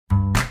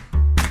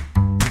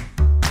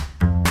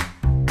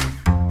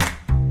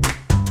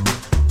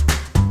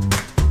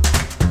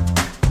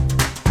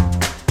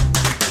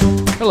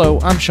Hello,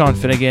 I'm Sean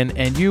Finnegan,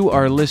 and you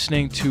are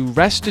listening to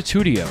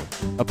Restitutio,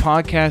 a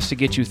podcast to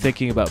get you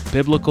thinking about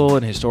biblical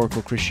and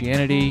historical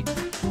Christianity,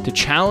 to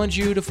challenge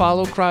you to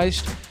follow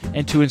Christ,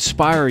 and to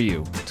inspire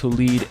you to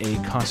lead a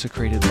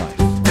consecrated life.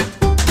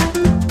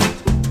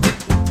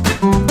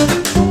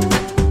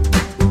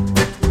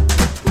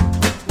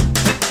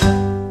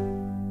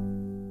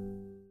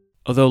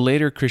 Although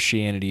later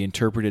Christianity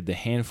interpreted the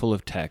handful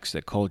of texts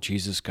that called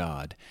Jesus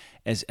God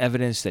as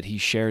evidence that he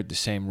shared the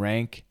same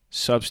rank,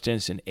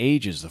 substance, and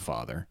age as the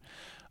Father,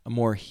 a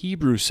more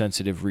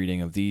Hebrew-sensitive reading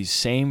of these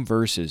same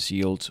verses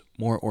yields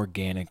more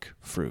organic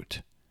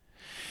fruit.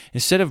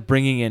 Instead of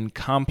bringing in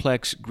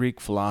complex Greek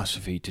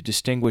philosophy to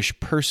distinguish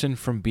person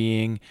from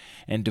being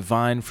and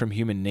divine from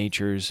human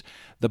natures,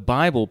 the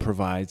Bible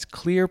provides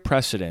clear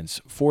precedents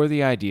for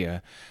the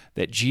idea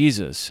that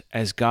Jesus,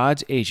 as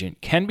God's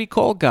agent, can be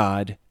called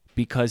God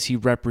because he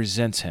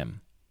represents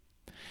him.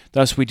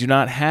 Thus, we do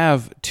not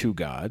have two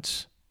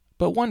gods,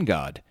 but one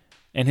God,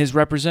 and his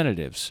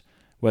representatives,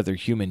 whether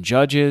human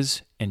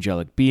judges,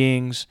 angelic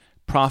beings,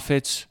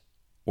 prophets,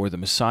 or the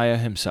Messiah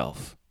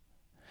himself.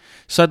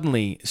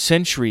 Suddenly,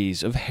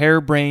 centuries of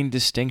harebrained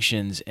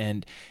distinctions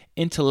and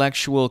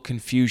intellectual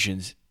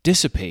confusions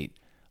dissipate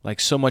like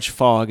so much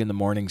fog in the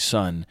morning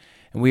sun,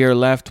 and we are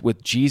left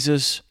with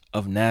Jesus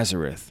of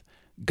Nazareth,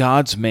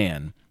 God's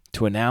man,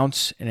 to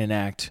announce and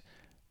enact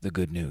the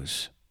good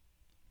news.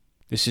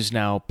 This is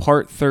now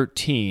part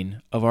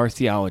 13 of our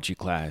theology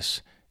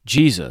class,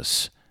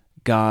 Jesus,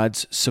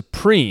 God's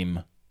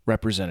supreme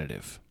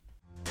representative.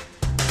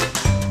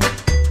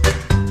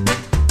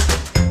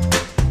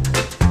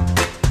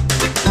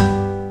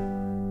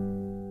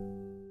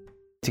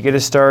 To get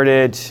us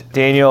started,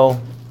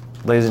 Daniel,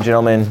 ladies and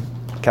gentlemen,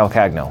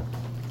 Calcagno.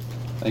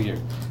 Thank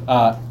you.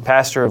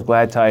 Pastor of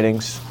Glad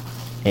Tidings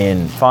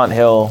in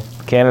Fonthill,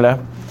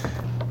 Canada.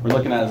 We're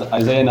looking at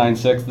Isaiah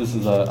 9:6. This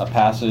is a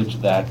passage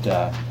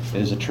that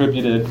is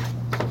attributed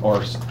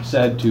or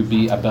said to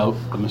be about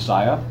the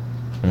Messiah.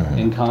 Mm-hmm.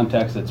 In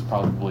context, it's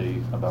probably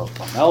about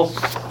something else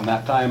in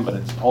that time, but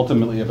it's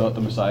ultimately about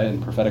the Messiah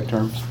in prophetic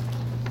terms.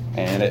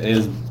 And it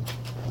is,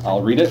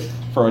 I'll read it.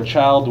 For a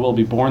child will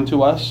be born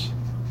to us,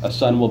 a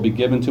son will be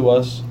given to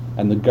us,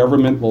 and the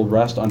government will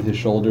rest on his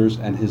shoulders,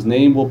 and his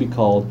name will be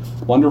called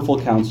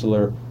Wonderful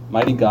Counselor,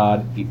 Mighty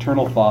God,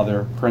 Eternal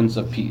Father, Prince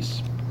of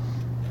Peace.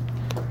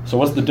 So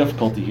what's the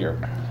difficulty here?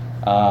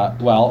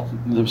 Well,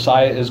 the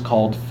Messiah is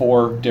called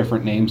four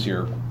different names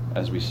here,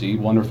 as we see.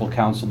 Wonderful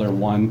Counselor,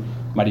 1,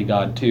 Mighty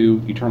God,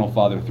 2, Eternal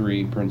Father,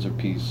 3, Prince of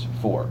Peace,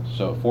 4.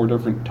 So 4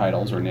 different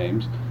titles or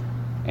names.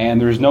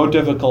 And there's no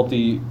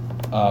difficulty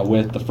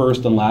with the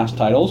first and last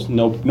titles.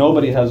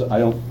 Nobody has, I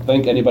don't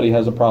think anybody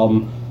has a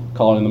problem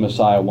calling the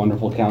Messiah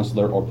Wonderful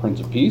Counselor or Prince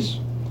of Peace.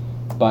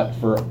 But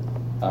for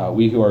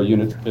we who are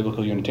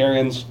biblical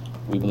Unitarians,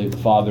 we believe the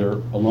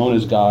Father alone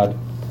is God.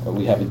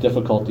 We have a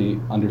difficulty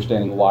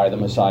understanding why the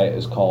Messiah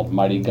is called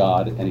Mighty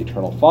God and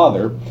Eternal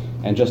Father.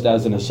 And just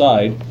as an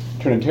aside,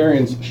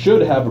 Trinitarians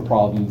should have a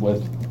problem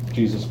with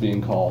Jesus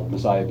being called,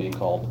 Messiah being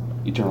called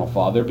Eternal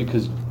Father,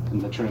 because in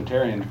the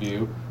Trinitarian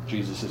view,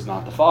 Jesus is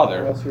not the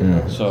Father.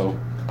 So,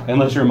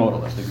 unless you're a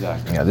modalist,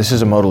 exactly. Yeah, this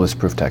is a modalist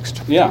proof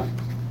text. Yeah.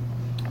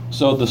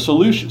 So the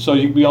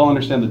solution, we all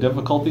understand the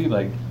difficulty,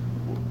 like,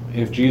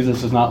 if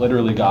Jesus is not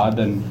literally God,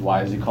 then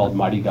why is he called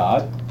Mighty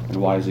God, and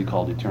why is he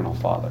called Eternal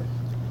Father?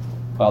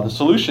 Well, the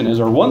solution is,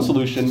 or one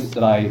solution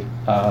that I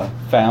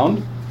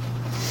found,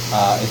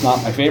 it's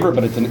not my favorite,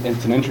 but it's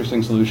an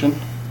interesting solution,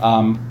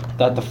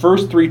 that the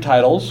first 3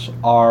 titles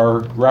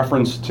are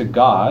reference to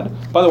God.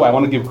 By the way, I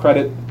want to give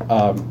credit.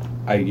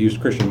 I used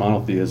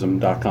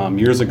ChristianMonotheism.com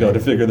years ago to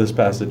figure this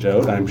passage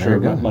out. I'm sure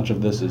much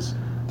of this is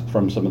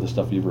from some of the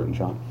stuff you've written,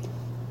 Sean.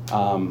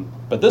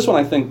 But this one,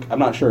 I think, I'm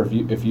not sure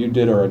if you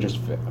did or just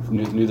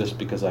knew this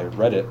because I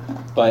read it,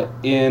 but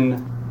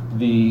in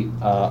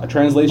a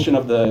translation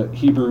of the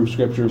Hebrew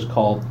scriptures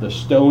called the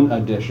Stone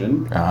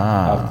Edition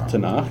of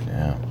Tanakh.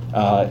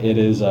 Yeah. It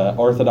is an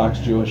Orthodox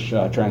Jewish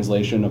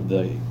translation of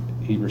the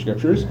Hebrew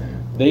scriptures.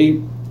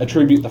 They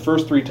attribute the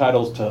first 3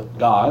 titles to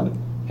God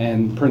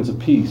and Prince of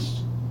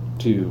Peace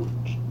to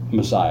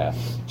Messiah.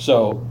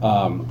 So,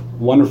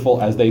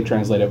 wonderful, as they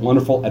translate it,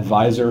 Wonderful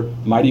Advisor,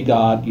 Mighty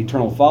God,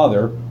 Eternal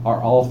Father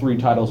are all 3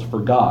 titles for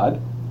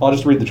God. I'll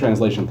just read the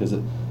translation because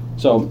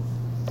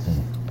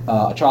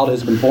a child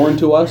has been born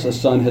to us, a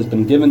son has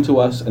been given to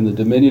us, and the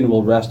dominion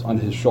will rest on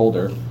his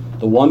shoulder.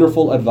 The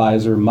Wonderful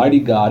Advisor,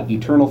 Mighty God,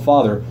 Eternal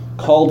Father,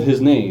 called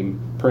his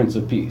name Prince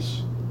of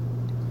Peace.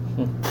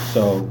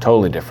 So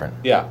totally different.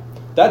 Yeah.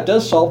 That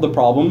does solve the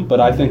problem,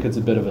 but I think it's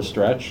a bit of a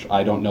stretch.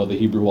 I don't know the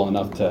Hebrew well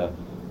enough to,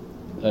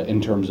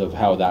 in terms of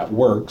how that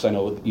works. I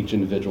know each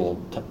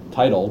individual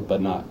title,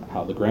 but not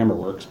how the grammar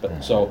works.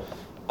 But so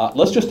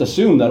let's just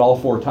assume that all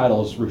 4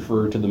 titles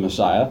refer to the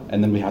Messiah,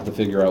 and then we have to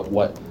figure out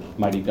what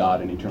Mighty God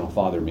and Eternal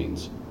Father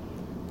means.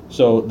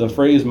 So the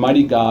phrase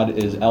Mighty God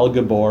is El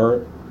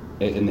Gabor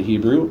in the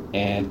Hebrew,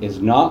 and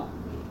is not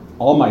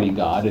Almighty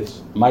God,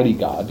 it's Mighty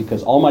God,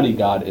 because Almighty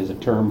God is a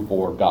term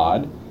for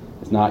God.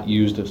 It's not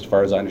used, as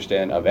far as I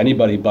understand, of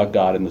anybody but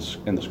God in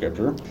the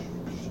scripture.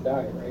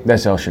 Shaddai, right?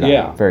 That's El Shaddai.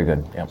 Yeah. Very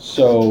good. Yeah.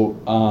 So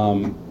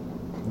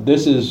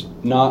this is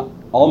not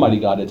Almighty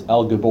God, it's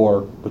El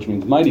Gibor, which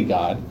means mighty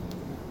God.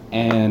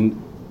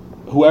 And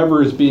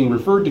whoever is being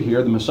referred to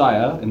here, the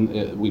Messiah,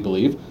 and we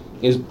believe,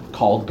 is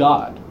called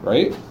God,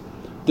 right?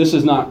 This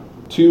is not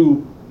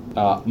too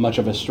much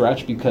of a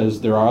stretch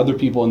because there are other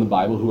people in the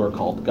Bible who are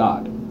called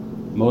God.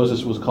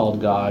 Moses was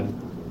called God,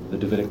 the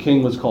Davidic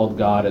king was called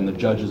God, and the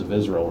judges of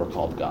Israel were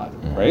called God,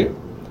 right?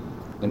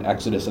 In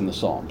Exodus and the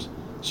Psalms.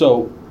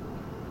 So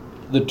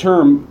the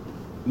term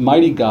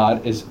mighty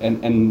God is,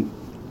 and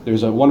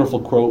there's a wonderful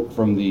quote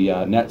from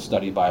the Net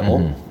Study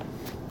Bible.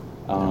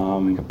 I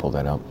can pull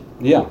that up.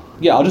 Yeah,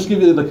 I'll just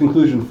give you the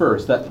conclusion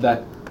first,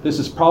 that this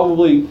is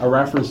probably a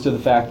reference to the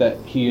fact that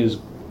the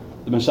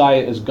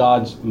Messiah is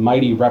God's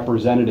mighty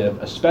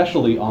representative,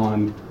 especially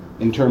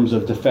in terms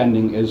of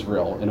defending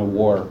Israel in a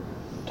war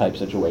type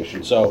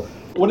situation. So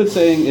what it's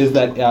saying is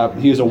that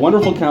he is a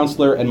wonderful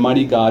counselor and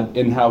mighty God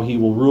in how he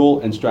will rule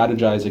and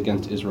strategize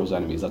against Israel's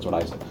enemies. That's what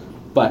I said.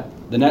 But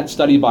the Net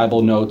Study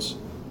Bible notes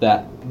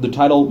that the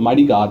title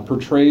Mighty God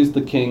portrays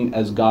the king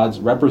as God's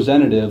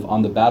representative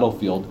on the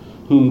battlefield,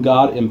 whom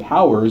God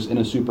empowers in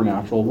a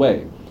supernatural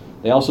way.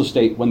 They also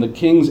state, when the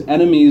king's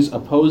enemies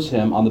oppose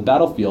him on the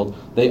battlefield,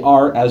 they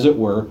are, as it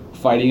were,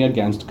 fighting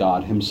against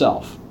God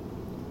himself.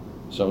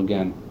 So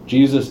again,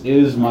 Jesus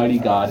is mighty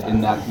God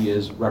in that he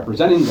is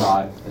representing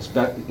God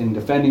in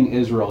defending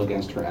Israel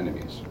against her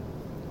enemies.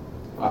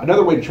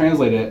 Another way to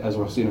translate it, as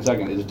we'll see in a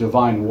second, is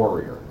divine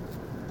warrior.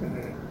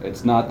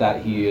 It's not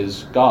that he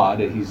is God,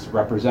 he's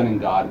representing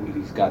God, and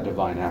he's got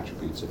divine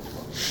attributes as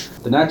well.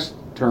 The next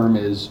term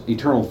is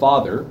eternal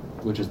father,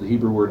 which is the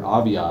Hebrew word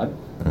aviad,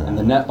 and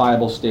the Net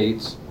Bible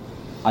states,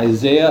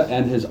 Isaiah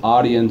and his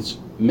audience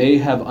may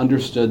have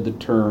understood the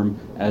term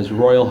as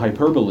royal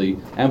hyperbole,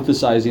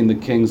 emphasizing the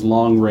king's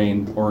long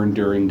reign or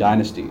enduring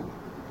dynasty.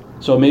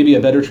 So maybe a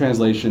better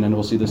translation, and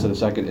we'll see this in a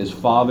second, is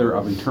father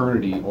of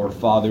eternity or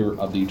father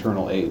of the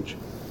eternal age.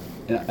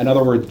 In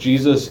other words,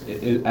 Jesus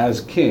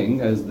as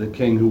king, as the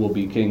king who will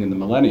be king in the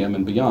millennium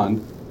and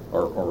beyond,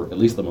 or at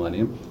least the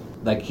millennium,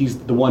 like he's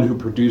the one who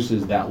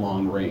produces that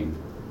long reign.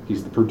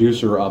 He's the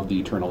producer of the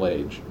eternal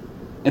age.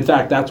 In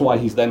fact, that's why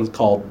he's then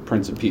called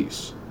Prince of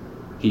Peace.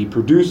 He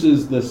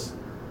produces this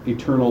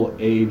eternal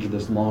age,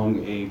 this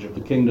long age of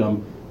the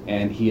kingdom,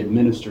 and he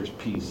administers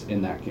peace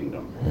in that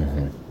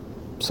kingdom.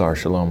 Sar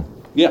Shalom.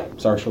 Yeah,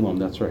 Sar Shalom,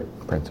 that's right.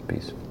 Prince of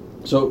Peace.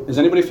 So, is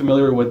anybody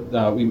familiar with,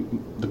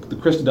 the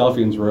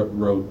Christadelphians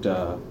wrote,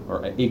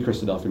 or a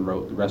Christadelphian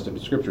wrote the rest of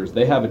the scriptures.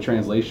 They have a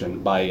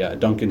translation by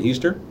Duncan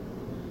Heister,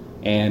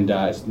 and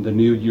it's the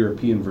New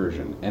European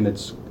Version. And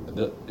it's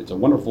a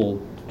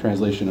wonderful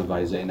translation of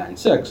Isaiah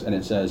 9:6, and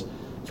it says,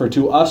 "For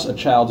to us a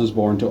child is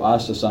born, to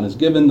us a son is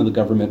given, and the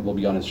government will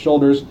be on his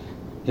shoulders.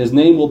 His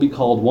name will be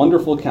called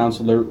Wonderful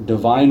Counselor,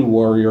 Divine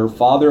Warrior,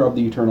 Father of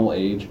the Eternal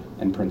Age,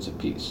 and Prince of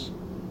Peace."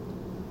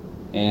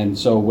 And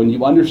so when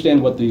you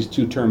understand what these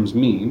two terms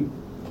mean,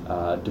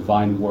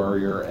 divine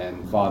warrior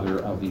and father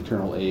of the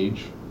eternal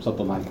age,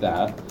 something like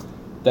that,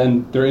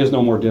 then there is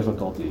no more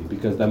difficulty,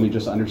 because then we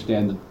just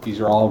understand that these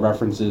are all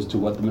references to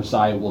what the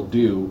Messiah will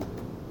do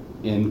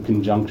in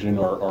conjunction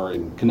or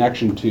in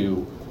connection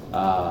to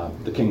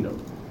the kingdom.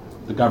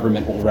 The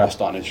government will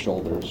rest on his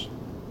shoulders.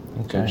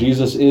 Okay. So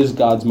Jesus is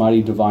God's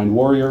mighty divine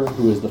warrior,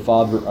 who is the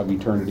father of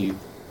eternity,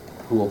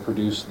 who will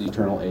produce the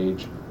eternal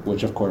age,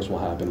 which of course will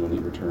happen when he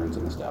returns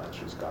and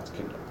establishes God's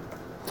kingdom.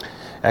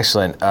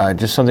 Excellent.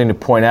 Just something to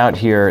point out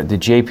here, the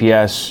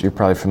JPS, you're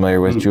probably familiar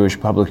with, Jewish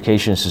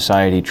Publication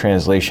Society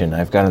translation.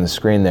 I've got on the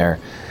screen there.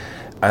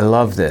 I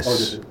love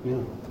this.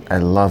 I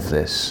love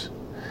this.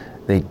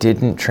 They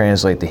didn't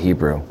translate the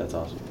Hebrew. That's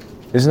awesome.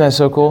 Isn't that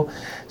so cool?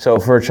 So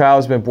for a child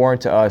has been born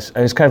to us,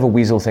 and it's kind of a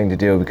weasel thing to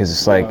do because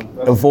it's like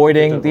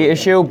avoiding the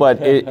issue,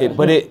 but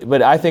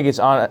I think it's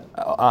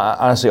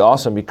honestly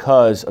awesome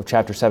because of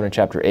chapter 7 and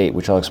chapter 8,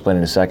 which I'll explain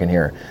in a second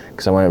here,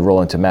 because I want to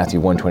roll into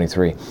Matthew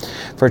 1:23.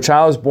 For a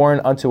child is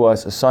born unto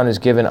us, a son is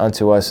given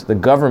unto us, the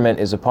government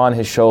is upon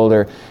his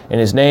shoulder,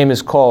 and his name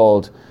is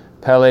called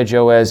Pele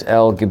Joez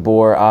El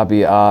Gibor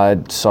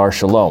Abiad Sar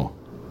Shalom.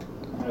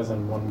 As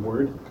in one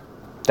word?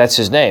 That's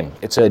his name.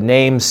 It's a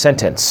name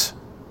sentence.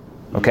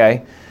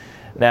 Okay?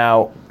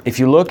 Now, if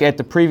you look at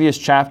the previous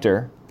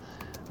chapter,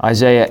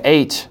 Isaiah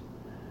 8,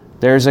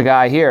 there's a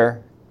guy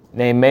here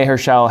named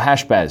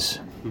Maher-Shalal-Hashbaz.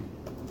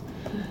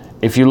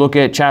 If you look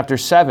at chapter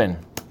 7,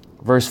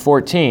 verse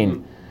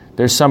 14,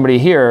 there's somebody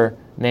here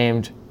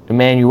named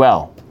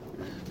Emmanuel.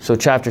 So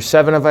chapter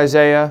 7 of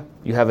Isaiah,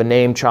 you have a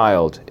named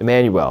child,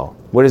 Emmanuel.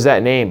 What does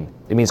that name?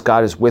 It means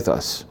God is with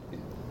us.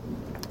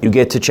 You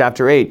get to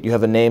chapter 8, you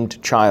have a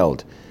named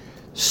child.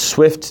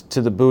 Swift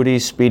to the booty,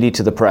 speedy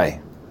to the prey.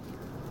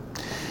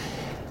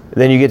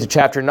 Then you get to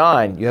chapter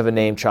 9, you have a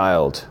named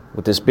child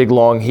with this big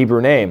long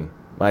Hebrew name.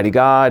 Mighty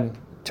God,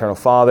 Eternal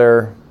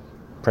Father,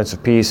 Prince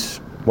of Peace,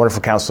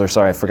 Wonderful Counselor.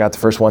 Sorry, I forgot the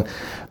first one.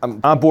 I'm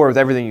on board with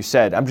everything you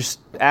said. I'm just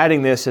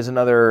adding this as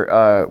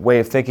another way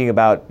of thinking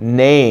about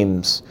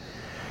names.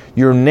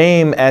 Your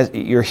name, as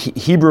your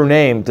Hebrew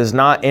name, does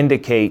not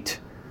indicate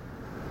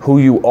who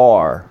you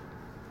are.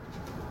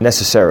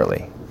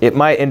 necessarily. It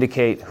might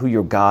indicate who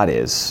your God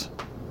is.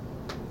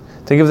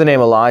 Think of the name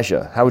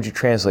Elijah. How would you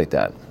translate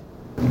that?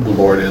 The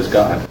Lord is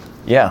God.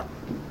 Yeah,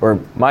 or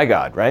my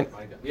God, right?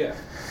 Yeah,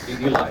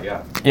 Eli,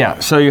 yeah. Yeah,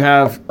 so you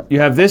have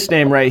this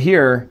name right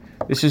here.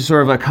 This is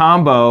sort of a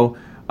combo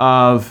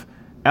of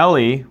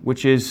Eli,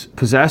 which is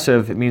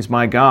possessive, it means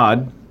my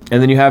God,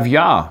 and then you have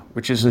Yah,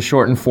 which is the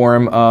shortened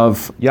form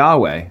of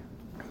Yahweh.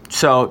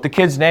 So the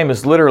kid's name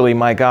is literally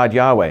my God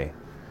Yahweh.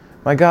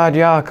 My God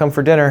Yah, come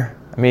for dinner.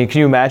 I mean, can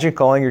you imagine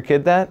calling your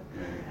kid that?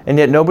 And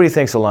yet nobody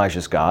thinks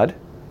Elijah's God.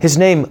 His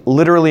name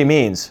literally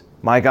means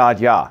my God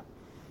Yah.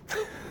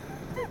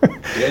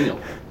 Daniel,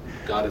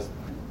 God is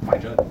my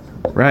judge.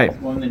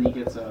 Right. Well, and then he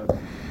gets a...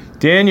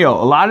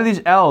 Daniel, a lot of these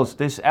L's,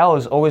 this L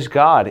is always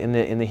God in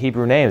the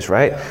Hebrew names,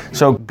 right?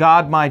 So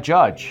God my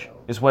judge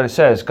is what it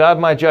says. God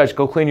my judge,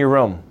 go clean your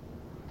room.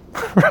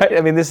 Right?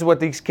 I mean, this is what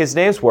these kids'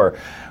 names were.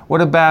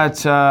 What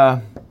about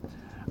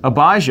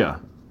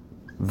Abijah?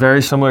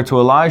 Very similar to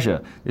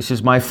Elijah. This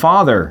is my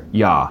father,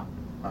 Yah.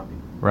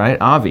 Right?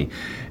 Avi.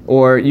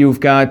 Or you've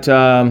got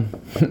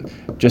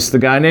just the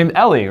guy named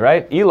Eli,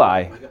 right?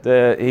 Eli.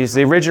 He's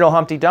the original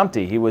Humpty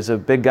Dumpty. He was a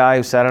big guy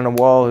who sat on a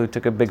wall, who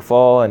took a big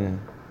fall, and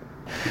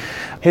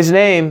his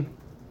name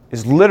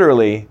is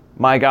literally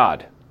my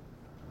God.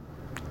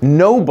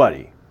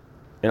 Nobody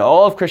in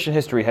all of Christian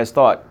history has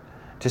thought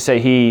to say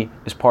he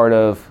is part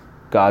of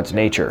God's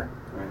nature,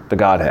 the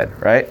Godhead,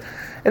 right?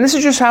 And this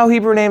is just how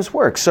Hebrew names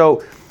work.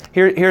 So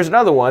here's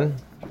another one,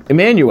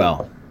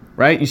 Emmanuel,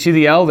 right? You see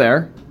the L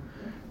there,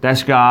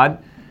 that's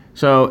God.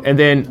 So, and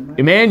then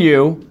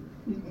Emmanuel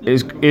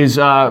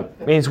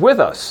means with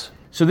us.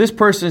 So this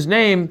person's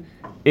name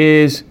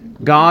is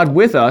God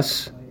with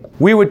us.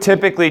 We would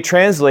typically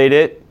translate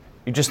it,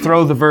 you just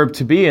throw the verb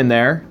to be in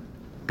there,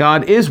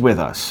 God is with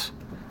us.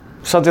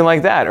 Something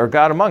like that, or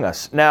God among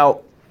us.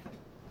 Now,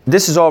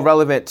 this is all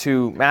relevant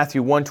to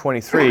Matthew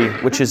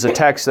 1:23, which is a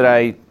text that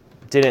I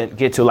didn't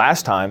get to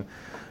last time,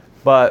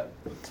 but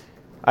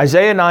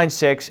Isaiah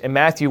 9:6 and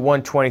Matthew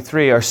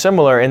 1:23 are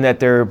similar in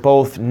that they're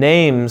both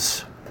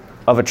names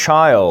of a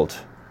child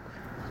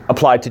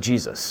applied to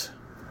Jesus.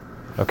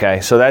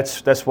 Okay, so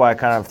that's why I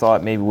kind of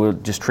thought maybe we'll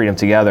just treat them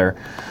together.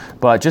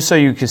 But just so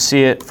you can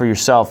see it for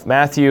yourself,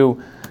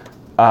 Matthew,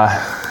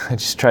 I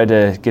just tried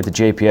to get the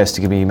JPS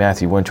to give me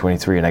Matthew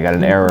 1:23 and I got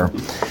an error.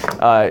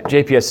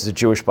 JPS is a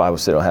Jewish Bible,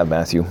 so they don't have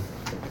Matthew.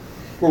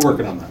 We're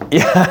working on that.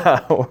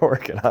 Yeah, we're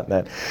working on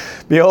that.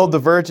 Behold, the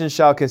virgin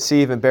shall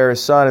conceive and bear a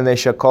son, and they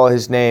shall call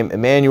his name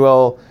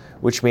Emmanuel,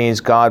 which means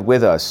God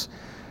with us.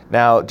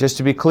 Now, just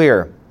to be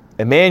clear,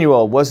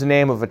 Emmanuel was the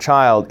name of a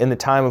child in the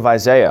time of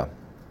Isaiah.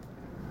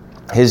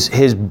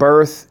 His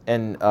birth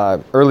and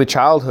early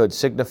childhood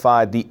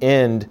signified the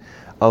end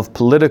of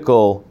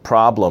political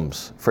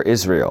problems for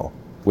Israel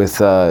with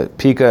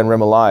Pekah and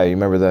Remaliah. You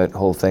remember that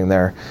whole thing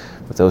there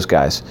with those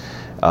guys?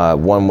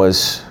 One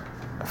was,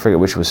 I forget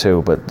which was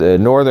who, but the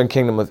northern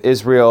kingdom of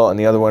Israel, and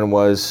the other one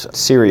was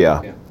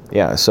Syria.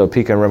 Yeah, so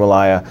Pekah and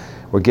Remaliah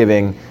were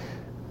giving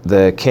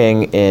the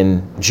king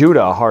in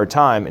Judah a hard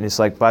time, and it's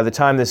like by the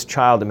time this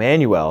child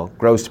Emmanuel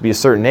grows to be a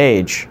certain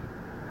age,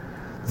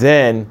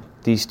 then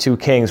these two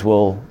kings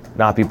will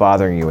not be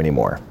bothering you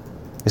anymore.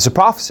 It's a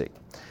prophecy.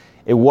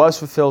 It was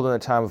fulfilled in the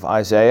time of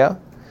Isaiah,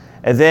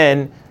 and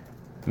then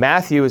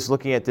Matthew is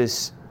looking at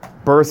this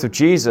birth of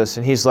Jesus,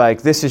 and he's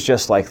like, this is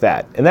just like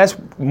that. And that's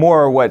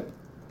more what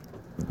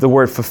the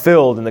word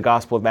fulfilled in the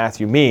Gospel of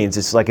Matthew means.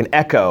 It's like an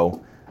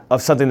echo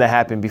of something that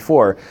happened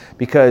before,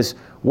 because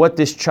what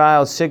this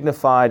child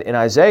signified in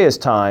Isaiah's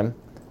time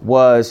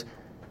was,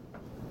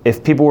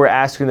 if people were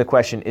asking the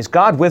question, is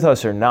God with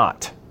us or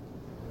not?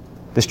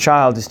 This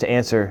child is to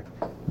answer,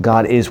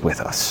 God is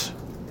with us.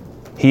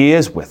 He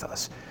is with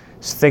us.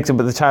 So think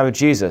about the time of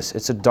Jesus.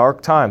 It's a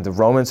dark time. The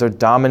Romans are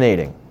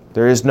dominating.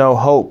 There is no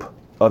hope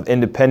of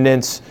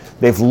independence.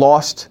 They've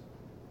lost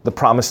the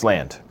promised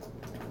land.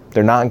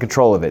 They're not in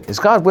control of it. Is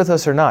God with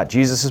us or not?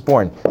 Jesus is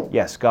born.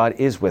 Yes, God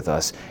is with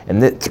us.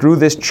 And that through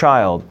this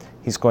child,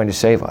 he's going to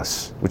save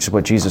us, which is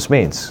what Jesus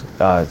means.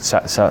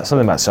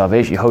 Something about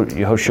salvation.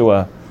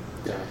 Yehoshua,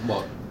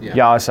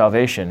 Yah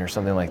salvation, or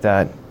something like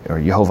that. Or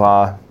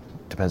Yehovah,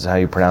 depends on how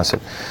you pronounce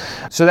it.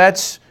 So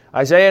that's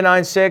Isaiah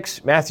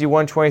 9:6, Matthew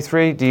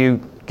 1:23. Do you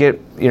get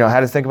how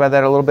to think about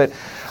that a little bit?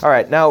 All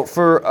right, now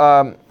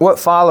for what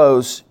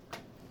follows,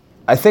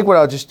 I think what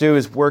I'll just do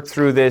is work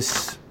through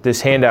this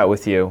handout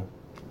with you,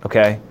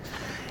 okay?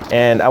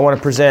 And I want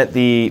to present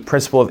the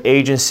principle of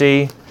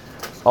agency,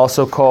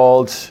 also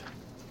called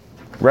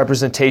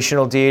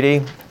representational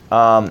deity.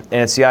 And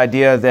it's the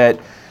idea that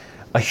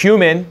a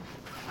human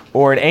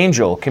or an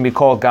angel can be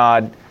called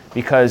God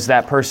because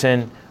that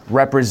person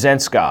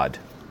represents God,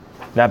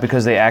 not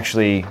because they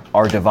actually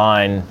are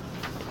divine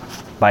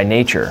by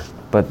nature,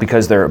 but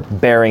because they're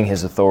bearing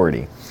his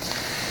authority.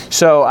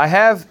 So I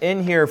have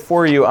in here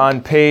for you on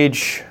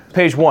page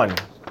 1.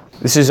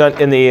 This is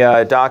in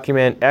the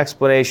document,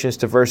 Explanations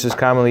to Verses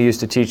Commonly Used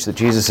to Teach that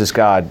Jesus is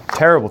God.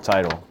 Terrible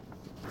title.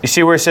 You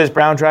see where it says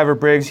Brown Driver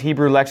Briggs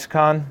Hebrew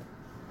Lexicon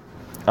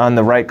on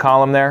the right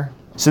column there?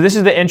 So this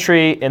is the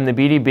entry in the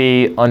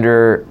BDB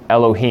under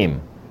Elohim,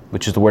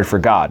 which is the word for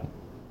God.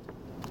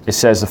 It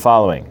says the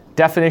following.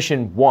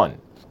 Definition 1,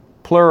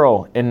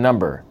 plural in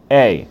number.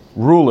 A,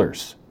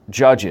 rulers,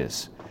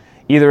 judges,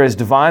 either as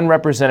divine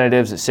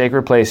representatives at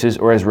sacred places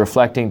or as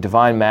reflecting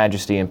divine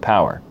majesty and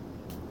power.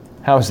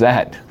 How's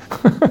that?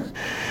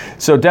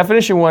 So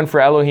definition 1 for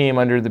Elohim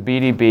under the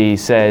BDB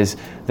says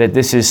that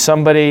this is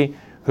somebody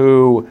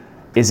who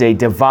is a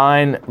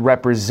divine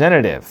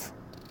representative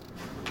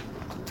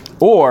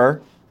or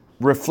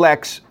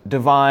reflects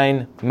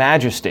divine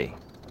majesty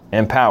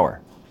and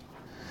power.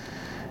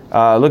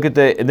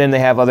 Then they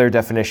have other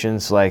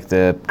definitions like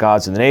the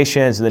gods and the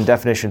nations, and then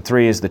definition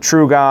 3 is the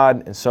true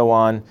God, and so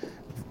on.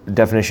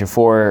 Definition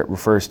 4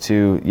 refers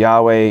to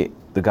Yahweh,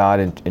 the God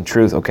in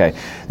truth. Okay.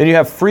 Then you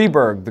have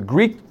Freeburg, the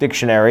Greek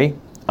dictionary,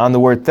 on the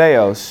word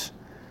theos.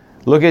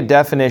 Look at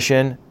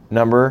definition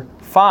number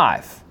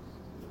 5.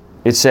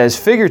 It says,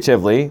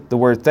 figuratively, the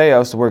word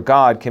theos, the word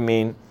God, can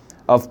mean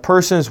of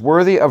persons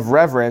worthy of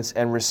reverence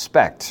and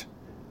respect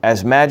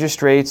as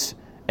magistrates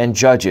and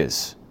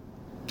judges.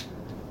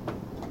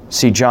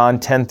 See John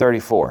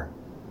 10:34.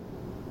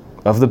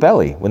 Of the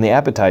belly, when the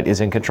appetite is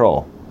in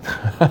control.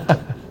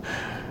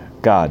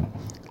 God,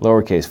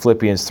 lowercase,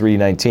 Philippians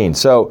 3:19.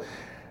 So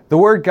the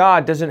word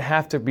God doesn't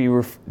have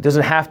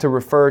to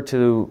refer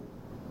to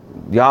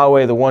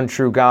Yahweh, the one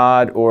true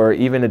God, or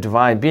even a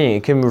divine being.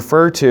 It can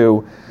refer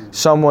to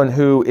someone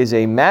who is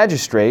a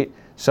magistrate,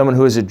 someone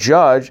who is a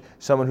judge,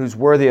 someone who's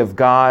worthy of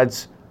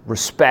God's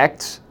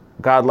respect,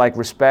 God-like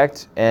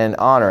respect and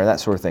honor, and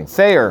that sort of thing.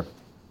 Thayer.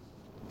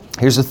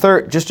 Here's the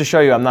third, just to show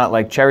you I'm not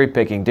like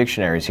cherry-picking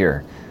dictionaries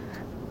here.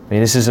 I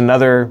mean, this is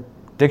another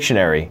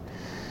dictionary.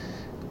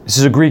 This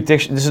is a Greek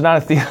dictionary. This is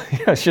not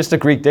it's just a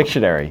Greek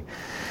dictionary.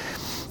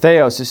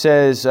 Theos, it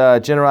says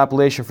general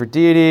appellation for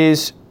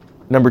deities.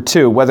 Number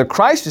 2, whether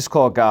Christ is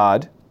called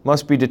God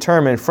must be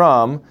determined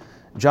from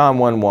John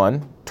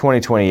 1:1,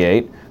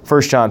 20:28,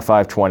 1 John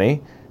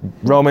 5:20,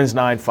 Romans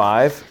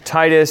 9:5,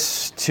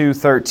 Titus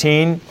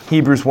 2:13,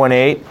 Hebrews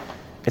 1:8,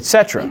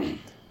 etc.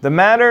 The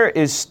matter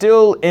is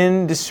still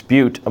in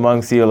dispute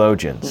among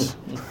theologians.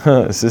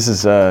 This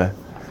is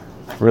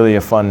really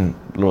a fun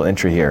little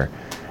entry here.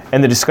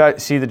 And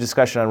see the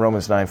discussion on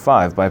Romans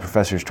 9:5 by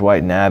Professors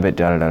Dwight and Abbott,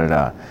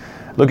 da-da-da-da-da.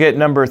 Look at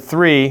number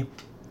 3,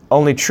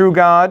 only true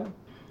God.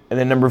 And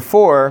then number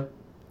 4,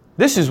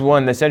 this is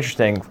one that's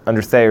interesting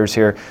under Thayer's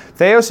here.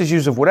 Theos is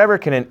used of whatever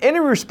can in any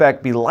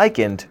respect be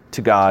likened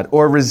to God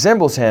or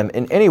resembles him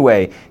in any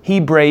way.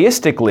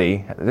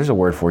 Hebraistically, there's a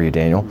word for you,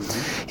 Daniel.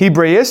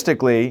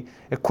 Hebraistically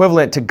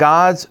equivalent to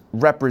God's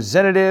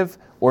representative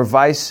or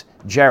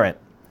vicegerent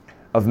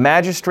of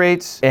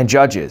magistrates and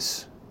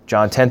judges.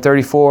 John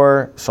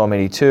 10:34, Psalm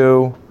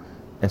 82,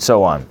 and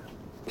so on.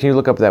 Can you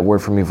look up that word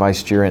for me,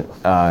 vicegerent?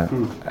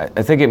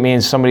 I think it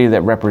means somebody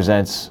that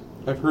represents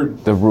I've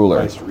heard the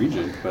ruler.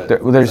 Vice-regent, but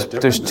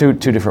there's two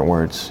different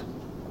words.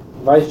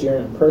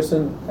 Vicegerent,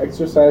 person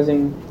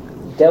exercising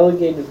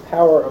delegated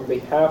power on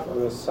behalf of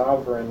a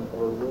sovereign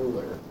or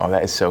ruler. Oh,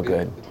 that is so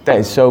good. That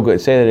is so good.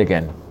 Say that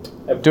again.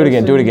 Do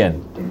it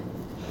again.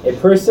 A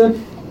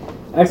person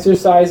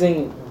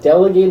exercising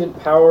delegated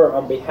power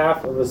on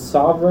behalf of a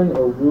sovereign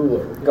or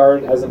ruler,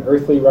 regarded as an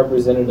earthly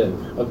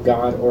representative of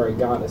God or a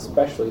god,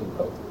 especially the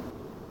Pope.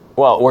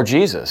 Well, or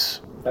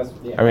Jesus.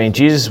 I mean,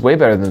 Jesus is way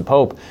better than the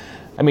Pope.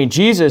 I mean,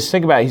 Jesus,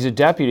 think about it, he's a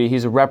deputy,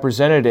 he's a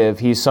representative,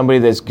 he's somebody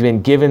that's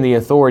been given the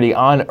authority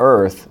on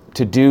earth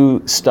to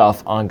do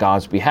stuff on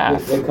God's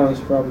behalf. It comes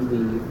from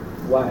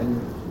the Latin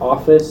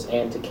office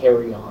and to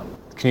carry on.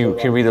 Can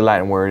you read the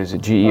Latin word? Is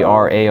it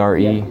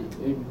Gerare? Yeah,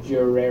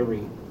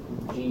 gerere.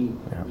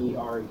 Gerere.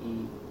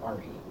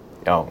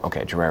 Oh,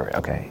 okay, gerere.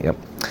 Okay, yep.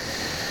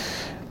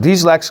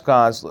 These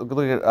lexicons, look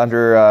at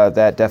under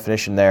that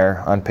definition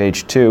there on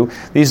page 2,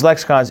 these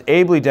lexicons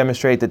ably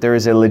demonstrate that there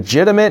is a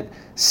legitimate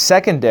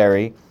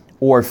secondary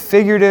or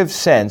figurative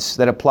sense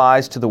that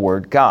applies to the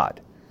word God.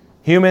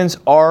 Humans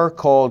are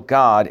called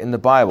God in the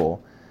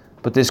Bible,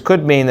 but this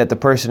could mean that the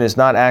person is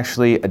not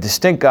actually a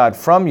distinct God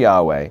from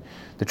Yahweh,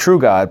 the true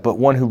God, but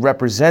one who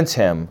represents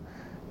him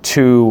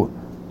to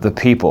the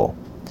people.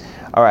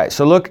 All right,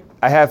 so look,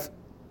 I have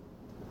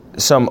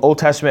some Old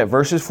Testament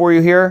verses for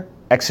you here.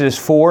 Exodus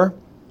 4.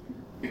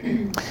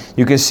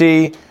 You can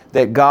see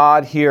that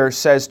God here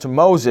says to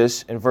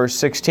Moses in verse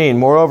 16,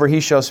 moreover, he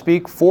shall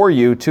speak for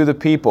you to the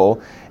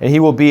people, and he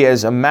will be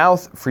as a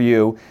mouth for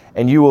you,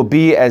 and you will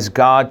be as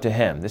God to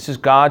him. This is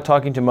God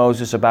talking to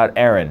Moses about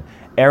Aaron.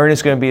 Aaron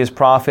is going to be his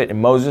prophet,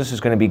 and Moses is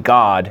going to be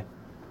God.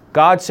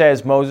 God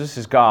says Moses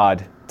is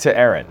God to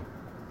Aaron.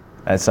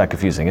 That's not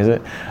confusing, is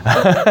it?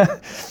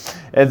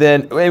 And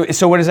then,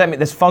 so what does that mean?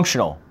 That's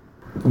functional.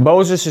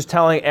 Moses is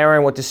telling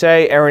Aaron what to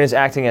say. Aaron is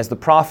acting as the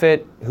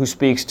prophet who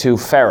speaks to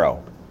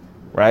Pharaoh,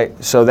 right?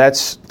 So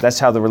that's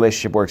how the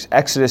relationship works.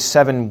 Exodus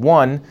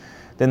 7:1,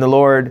 then the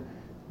Lord,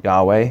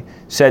 Yahweh,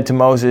 said to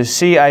Moses,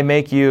 see, I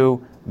make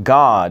you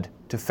God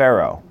to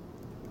Pharaoh.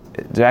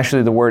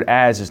 Actually, the word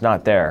as is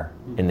not there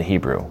in the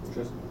Hebrew.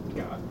 Just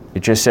God.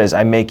 It just says,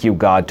 I make you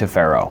God to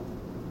Pharaoh.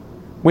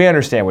 We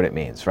understand what it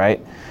means,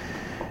 right?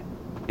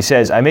 He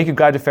says, I make you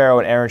God to Pharaoh,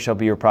 and Aaron shall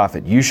be your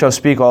prophet. You shall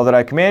speak all that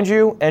I command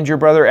you, and your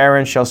brother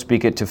Aaron shall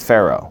speak it to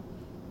Pharaoh.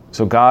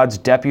 So God's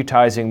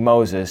deputizing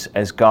Moses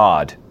as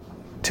God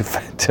to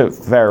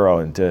Pharaoh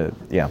and to,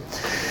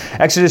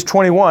 Exodus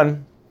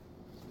 21,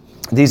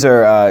 these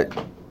are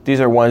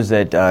ones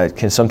that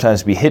can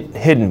sometimes be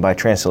hidden by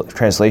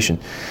translation.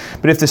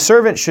 But if the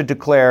servant should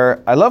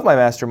declare, I love my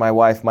master, my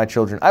wife, my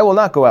children, I will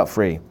not go out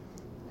free.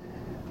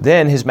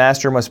 Then his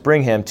master must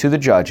bring him to the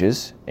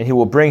judges, and he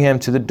will bring him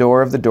to the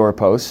door of the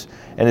doorposts,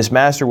 and his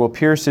master will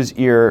pierce his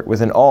ear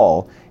with an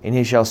awl, and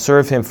he shall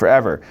serve him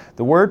forever.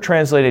 The word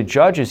translated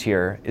judges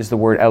here is the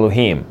word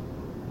Elohim.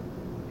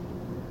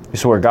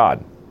 It's the word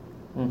God.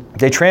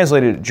 They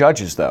translated it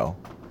judges, though.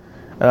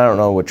 And I don't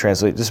know what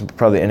translate. This is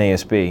probably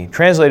NASB.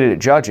 Translated it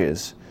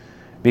judges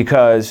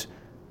because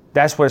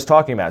that's what it's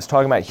talking about. It's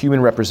talking about human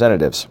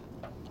representatives.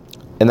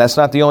 And that's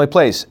not the only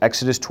place.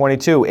 Exodus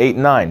 22, 8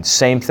 and 9,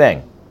 same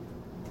thing.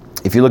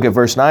 If you look at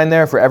verse 9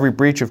 there, for every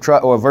breach of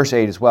trust, or verse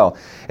 8 as well.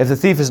 If the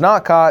thief is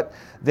not caught,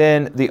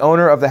 then the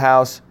owner of the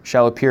house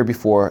shall appear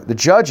before the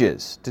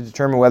judges to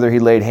determine whether he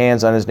laid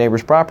hands on his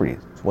neighbor's property.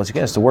 Once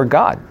again, it's the word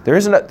God. There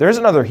is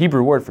another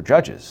Hebrew word for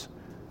judges,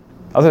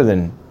 other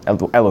than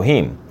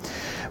Elohim.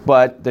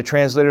 But the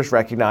translators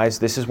recognize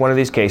this is one of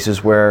these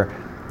cases where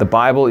the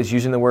Bible is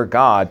using the word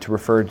God to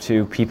refer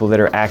to people that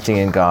are acting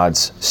in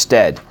God's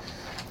stead.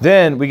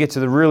 Then we get to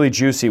the really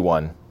juicy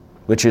one,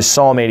 which is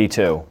Psalm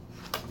 82.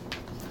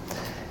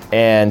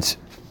 And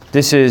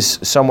this is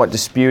somewhat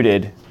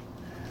disputed.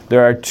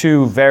 There are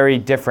two very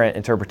different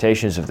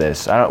interpretations of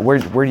this. Where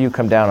do you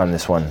come down on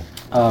this one?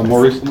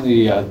 More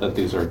recently, that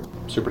these are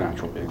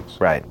supernatural beings.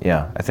 Right,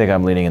 yeah. I think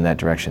I'm leaning in that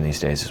direction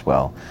these days as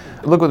well.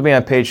 Look with me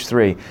on page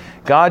 3.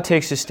 God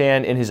takes his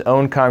stand in his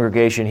own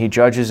congregation. He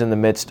judges in the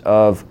midst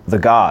of the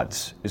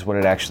gods, is what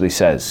it actually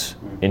says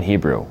in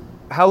Hebrew.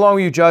 How long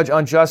will you judge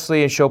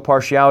unjustly and show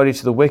partiality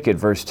to the wicked?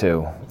 Verse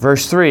 2.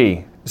 Verse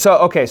 3.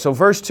 So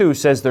verse 2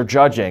 says they're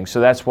judging,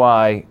 so that's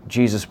why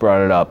Jesus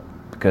brought it up,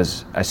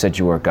 because I said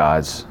you are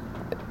gods,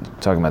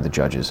 talking about the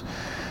judges.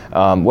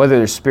 Whether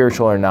they're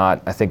spiritual or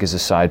not, I think is a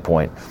side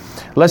point.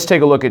 Let's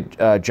take a look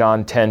at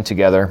John 10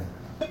 together.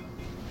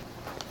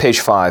 Page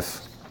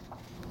 5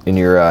 in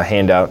your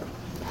handout.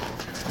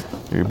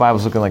 Your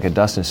Bible's looking like a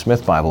Dustin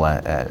Smith Bible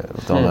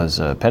with all those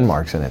pen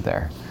marks in it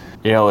there.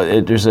 You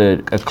know, there's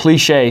a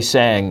cliche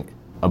saying,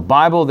 a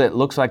Bible that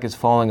looks like it's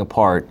falling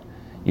apart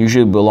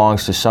usually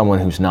belongs to someone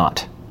who's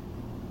not.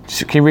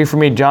 So can you read for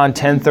me John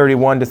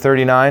 10:31 to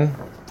 39?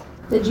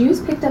 The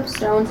Jews picked up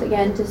stones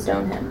again to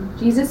stone him.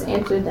 Jesus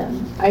answered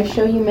them, I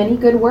show you many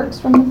good works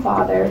from the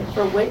Father.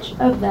 For which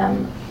of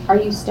them are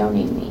you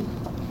stoning me?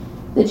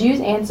 The Jews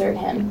answered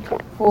him,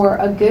 For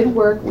a good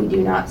work we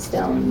do not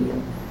stone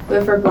you,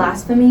 but for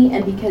blasphemy,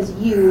 and because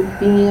you,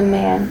 being a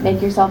man,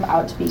 make yourself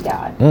out to be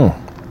God.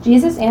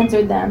 Jesus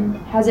answered them,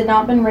 Has it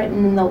not been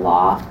written in the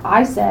law,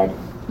 I said,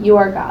 you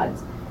are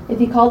gods? If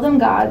he called them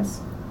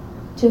gods,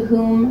 to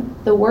whom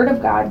the word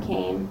of God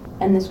came,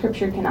 and the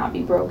scripture cannot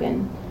be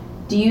broken,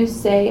 do you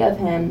say of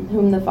him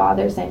whom the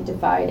Father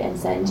sanctified and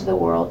sent into the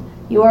world,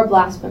 you are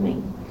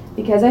blaspheming,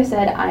 because I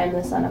said, I am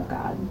the Son of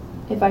God?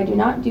 If I do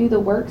not do the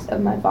works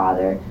of my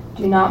Father,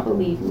 do not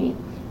believe me.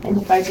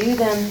 And if I do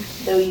them,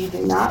 though you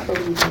do not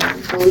believe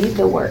me, believe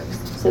the works,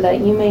 so that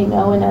you may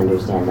know and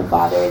understand the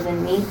Father is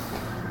in me,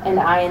 and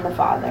I in the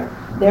Father.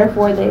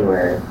 Therefore they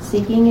were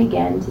seeking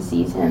again to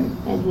seize him,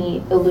 and he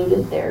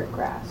eluded their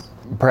grasp.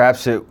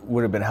 Perhaps it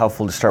would have been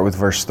helpful to start with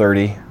verse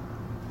 30,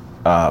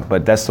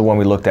 but that's the one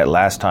we looked at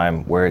last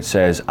time, where it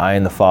says, I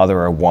and the Father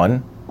are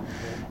one.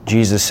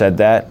 Jesus said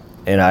that,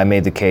 and I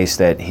made the case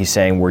that he's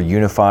saying we're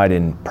unified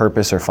in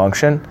purpose or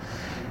function.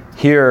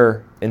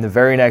 Here, in the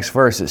very next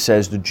verse, it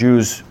says the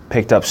Jews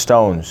picked up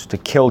stones to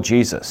kill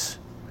Jesus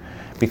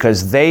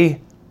because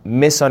they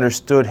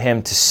misunderstood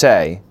him to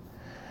say,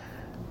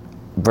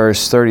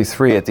 verse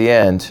 33 at the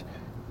end,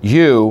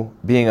 you,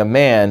 being a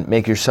man,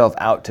 make yourself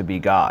out to be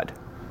God.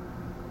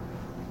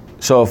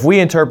 So if we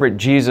interpret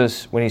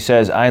Jesus when he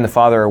says, I and the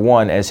Father are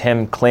one, as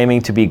him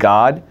claiming to be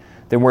God,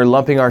 then we're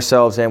lumping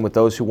ourselves in with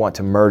those who want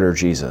to murder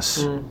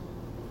Jesus.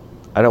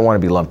 I don't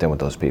want to be lumped in with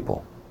those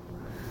people.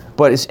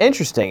 But it's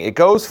interesting. It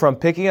goes from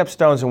picking up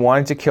stones and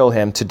wanting to kill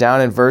him to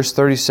down in verse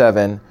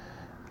 37,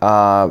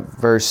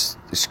 verse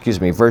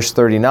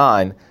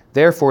 39.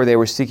 Therefore, they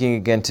were seeking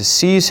again to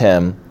seize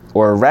him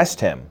or arrest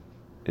him,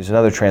 is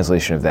another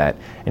translation of that.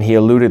 And he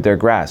eluded their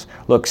grasp.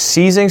 Look,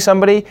 seizing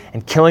somebody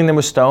and killing them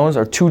with stones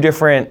are two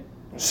different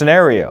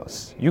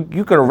scenarios.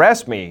 You could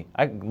arrest me.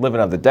 I live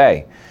another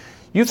day.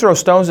 You throw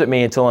stones at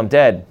me until I'm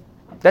dead.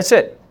 That's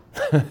it.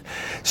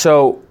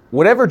 So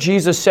whatever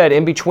Jesus said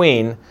in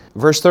between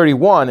verse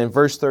 31 and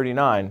verse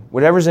 39,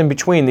 whatever's in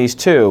between these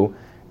two,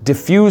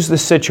 diffused the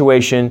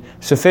situation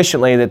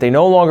sufficiently that they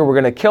no longer were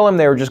going to kill him,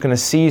 they were just going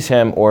to seize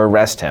him or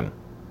arrest him.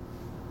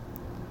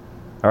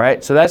 All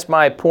right, so that's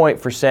my point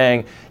for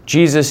saying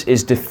Jesus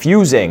is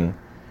diffusing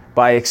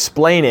by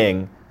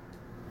explaining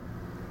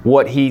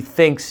what he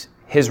thinks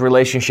his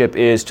relationship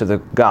is to the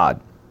God.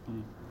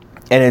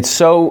 And it's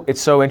so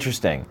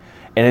interesting,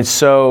 and it's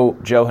so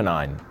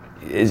Johannine.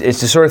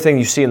 it's the sort of thing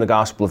you see in the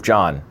Gospel of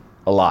John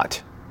a lot,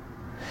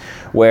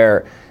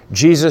 where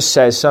Jesus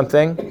says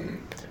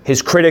something,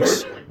 his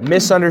critics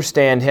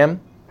misunderstand him,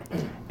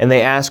 and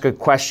they ask a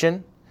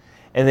question,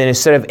 and then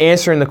instead of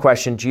answering the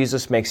question,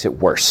 Jesus makes it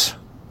worse.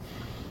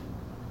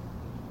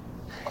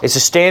 It's a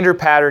standard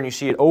pattern. You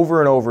see it over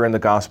and over in the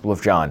Gospel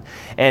of John.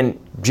 And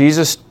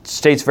Jesus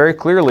states very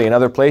clearly in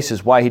other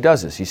places why he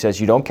does this. He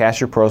says, you don't cast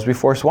your pearls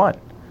before swine.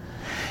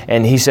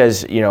 And he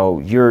says, they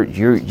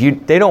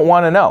don't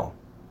want to know.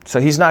 So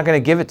he's not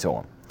going to give it to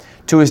them.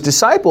 To his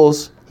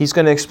disciples, he's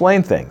going to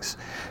explain things.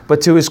 But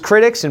to his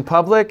critics in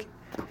public,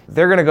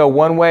 they're going to go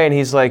one way, and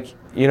he's like,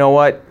 you know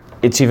what?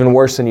 It's even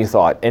worse than you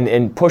thought.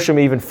 And push them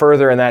even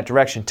further in that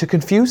direction to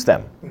confuse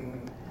them.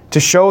 To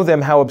show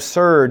them how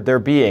absurd they're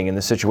being in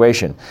the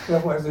situation.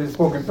 That's why they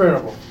spoke in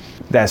parable.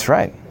 That's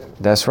right.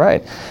 That's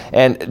right.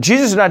 And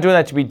Jesus is not doing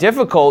that to be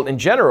difficult in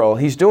general.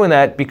 He's doing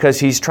that because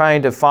he's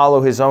trying to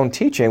follow his own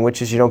teaching,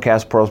 which is you don't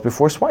cast pearls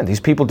before swine. These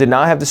people did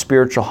not have the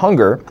spiritual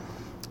hunger,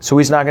 so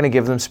he's not going to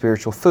give them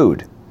spiritual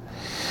food.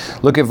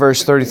 Look at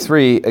verse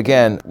 33.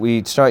 Again,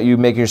 we start you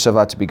making yourself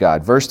out to be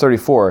God. Verse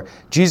 34,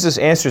 Jesus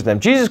answers them.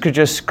 Jesus could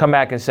just come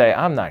back and say,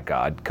 I'm not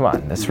God. Come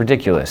on, that's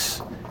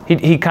ridiculous.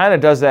 He kind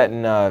of does that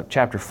in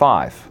chapter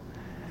 5.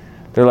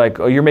 They're like,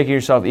 oh, you're making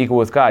yourself equal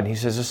with God. And he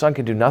says, the Son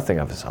can do nothing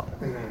of his own.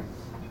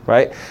 Mm-hmm.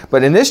 Right?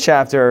 But in this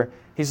chapter,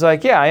 he's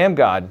like, yeah, I am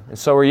God, and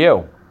so are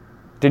you.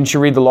 Didn't you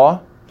read the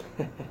law?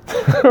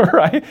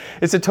 Right?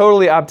 It's a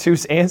totally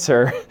obtuse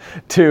answer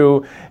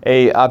to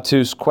a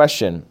obtuse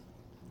question.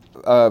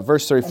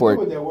 Verse 34. I knew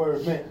what that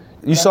word meant.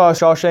 You saw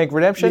Shawshank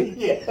Redemption?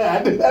 Yeah,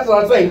 I do. That's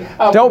what I'm saying.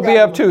 Don't be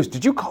obtuse.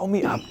 Did you call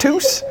me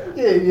obtuse?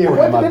 Yeah.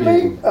 What did it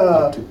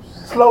mean?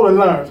 Slow to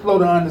learn, slow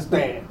to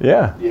understand.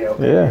 Yeah. Yeah.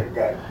 Okay. Yeah.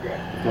 Got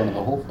it. Going to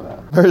the hole for that.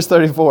 Verse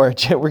 34,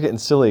 we're getting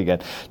silly again.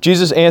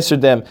 Jesus answered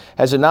them,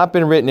 has it not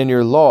been written in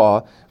your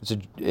law,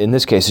 in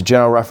this case, a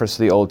general reference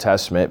to the Old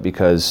Testament,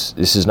 because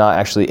this is not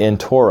actually in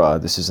Torah,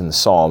 this is in the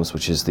Psalms,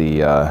 which is the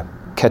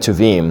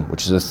Ketuvim,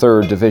 which is the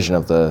third division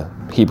of the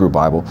Hebrew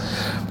Bible.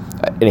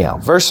 Anyhow,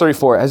 verse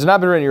 34, has it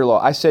not been written in your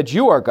law, I said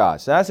you are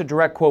gods. Now that's a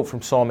direct quote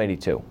from Psalm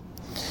 82.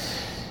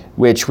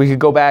 Which we could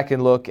go back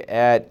and look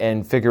at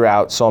and figure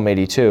out Psalm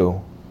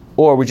 82.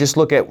 Or we just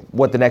look at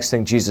what the next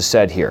thing Jesus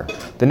said here.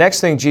 The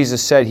next thing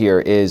Jesus said here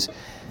is,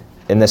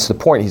 and that's the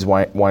point he's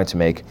wanted to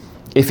make,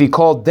 if he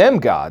called them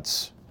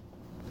gods,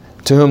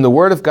 to whom the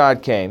word of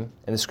God came,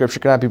 and the scripture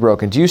cannot be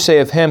broken, do you say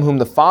of him whom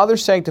the Father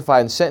sanctified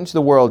and sent into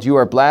the world, you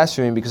are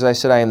blaspheming because I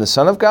said I am the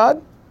Son of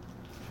God?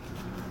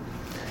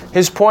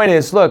 His point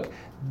is, look,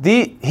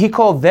 he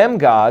called them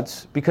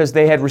gods because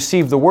they had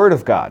received the word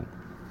of God.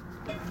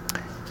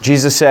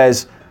 Jesus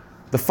says,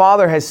 the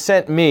Father has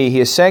sent me, he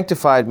has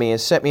sanctified me and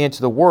sent me into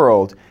the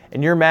world,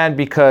 and you're mad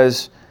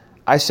because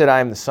I said I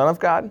am the Son of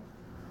God?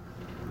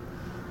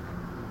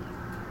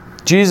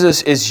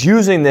 Jesus is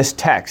using this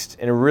text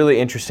in a really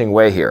interesting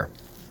way here.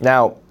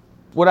 Now,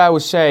 what I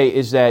would say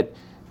is that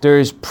there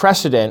is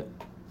precedent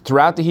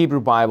throughout the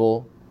Hebrew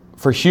Bible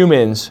for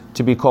humans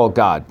to be called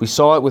God. We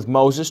saw it with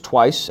Moses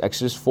twice,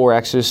 Exodus 4,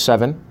 Exodus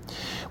 7.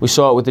 We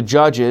saw it with the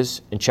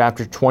judges in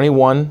chapter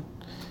 21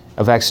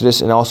 of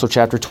Exodus and also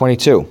chapter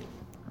 22.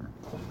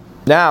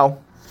 Now,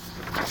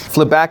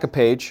 flip back a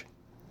page.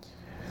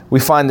 We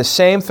find the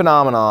same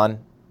phenomenon,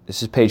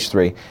 this is page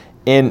 3,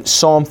 in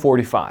Psalm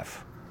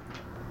 45.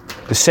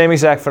 The same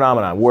exact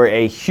phenomenon, where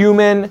a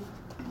human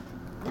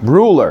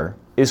ruler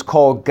is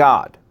called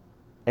God.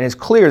 And it's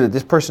clear that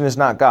this person is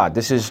not God.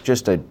 This is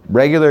just a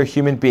regular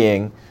human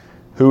being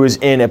who is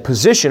in a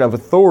position of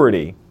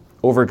authority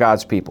over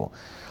God's people.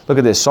 Look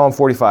at this, Psalm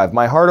 45.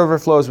 My heart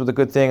overflows with a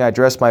good thing. I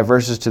address my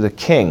verses to the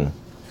king.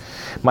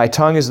 My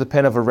tongue is the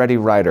pen of a ready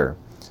writer.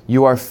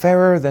 You are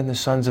fairer than the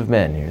sons of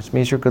men. It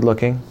means you're good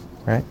looking,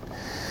 right?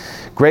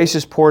 Grace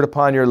is poured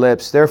upon your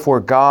lips. Therefore,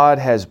 God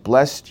has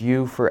blessed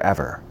you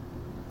forever.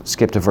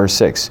 Skip to verse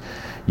 6.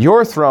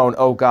 Your throne,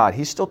 O God.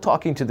 He's still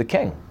talking to the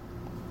king.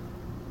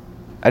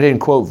 I didn't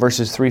quote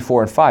verses 3,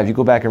 4, and 5. You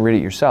go back and read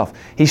it yourself.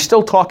 He's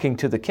still talking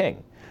to the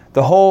king.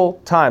 The whole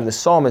time the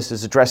psalmist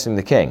is addressing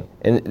the king.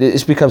 And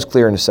this becomes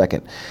clear in a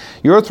second.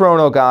 Your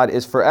throne, O God,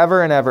 is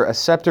forever and ever. A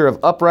scepter of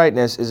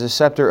uprightness is a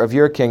scepter of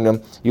your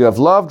kingdom. You have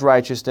loved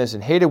righteousness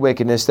and hated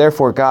wickedness.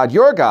 Therefore, God,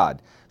 your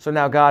God. So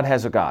now God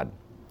has a God.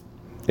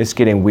 It's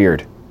getting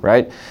weird,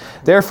 right?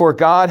 Therefore,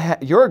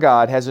 God, your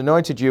God, has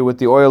anointed you with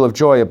the oil of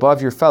joy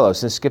above your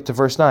fellows. And skip to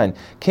verse 9.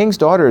 King's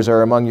daughters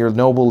are among your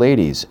noble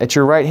ladies. At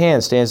your right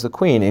hand stands the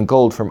queen in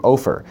gold from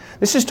Ophir.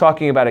 This is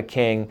talking about a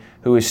king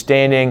who is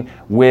standing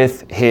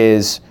with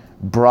his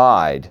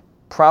bride,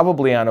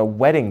 probably on a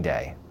wedding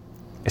day.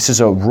 This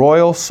is a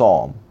royal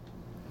psalm.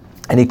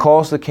 And he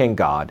calls the king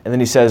God. And then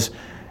he says,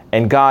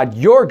 and God,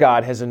 your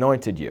God, has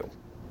anointed you.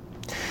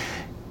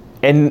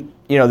 And,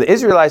 you know, the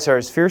Israelites are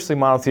as fiercely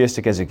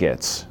monotheistic as it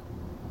gets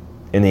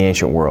in the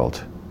ancient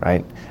world,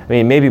 right? I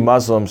mean, maybe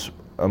Muslims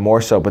are more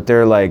so, but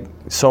they're like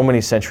so many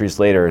centuries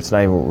later, it's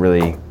not even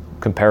really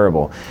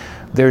comparable.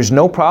 There's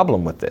no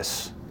problem with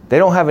this. They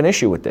don't have an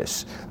issue with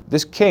this.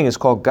 This king is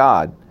called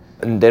God,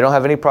 And they don't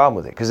have any problem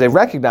with it because they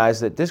recognize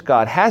that this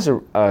God has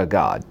a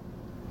God,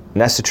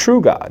 and that's the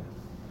true God,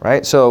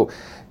 right? So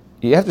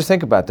you have to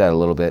think about that a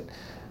little bit.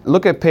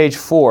 Look at page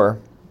 4.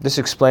 This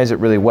explains it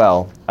really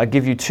well. I'll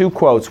give you 2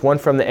 quotes, one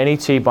from the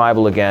NET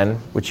Bible again,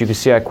 which you can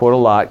see I quote a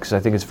lot because I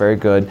think it's very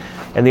good,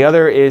 and the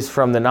other is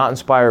from the Not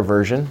Inspired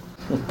version.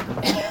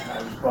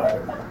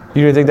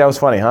 You didn't think that was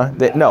funny, huh?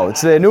 No,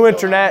 it's the New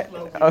Internet.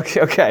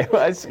 Okay.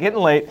 Well, it's getting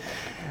late.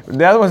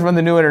 The other one's from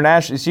the New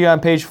International. You see on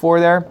page 4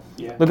 there?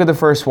 Yeah. Look at the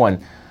first one.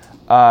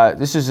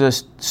 This is a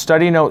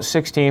study note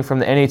 16 from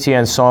the NET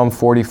on Psalm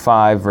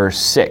 45, verse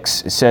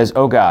 6. It says,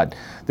 "O God,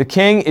 the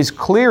king is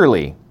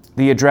clearly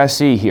the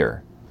addressee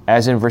here,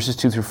 as in verses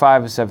 2 through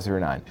 5 and 7 through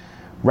 9.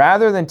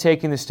 Rather than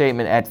taking the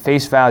statement at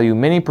face value,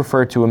 many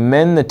prefer to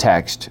amend the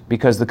text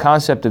because the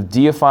concept of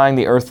deifying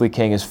the earthly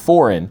king is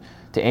foreign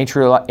to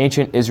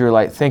ancient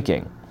Israelite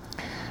thinking.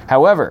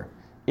 However,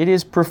 it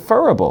is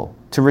preferable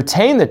to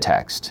retain the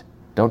text,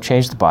 don't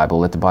change the Bible,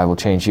 let the Bible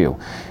change you,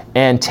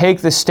 and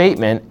take the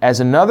statement as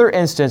another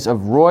instance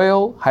of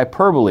royal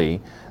hyperbole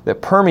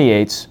that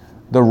permeates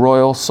the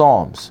royal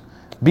psalms.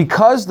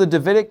 Because the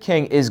Davidic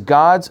king is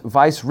God's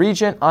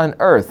vice-regent on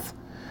earth,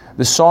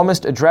 the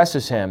psalmist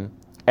addresses him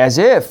as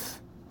if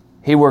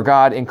he were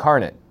God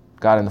incarnate,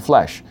 God in the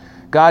flesh.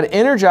 God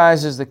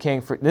energizes the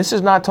king for, this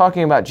is not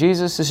talking about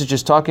Jesus, this is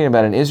just talking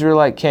about an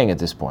Israelite king at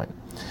this point.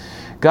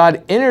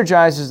 God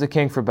energizes the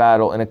king for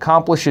battle and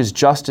accomplishes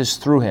justice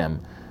through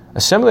him.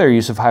 A similar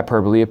use of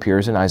hyperbole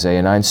appears in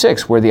Isaiah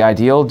 9:6, where the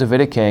ideal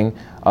Davidic king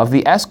of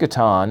the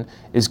eschaton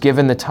is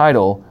given the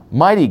title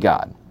Mighty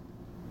God.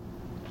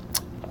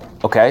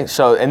 Okay,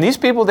 so, and these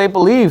people, they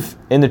believe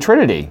in the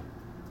Trinity,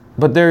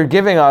 but they're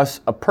giving us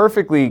a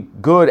perfectly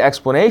good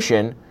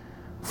explanation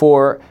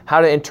for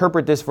how to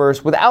interpret this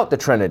verse without the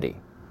Trinity.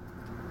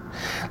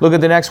 Look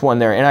at the next one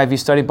there, NIV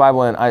Study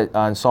Bible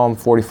on Psalm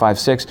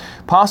 45:6.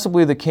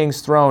 Possibly the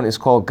king's throne is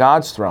called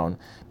God's throne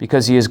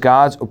because he is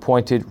God's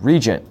appointed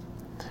regent.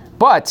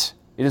 But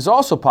it is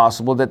also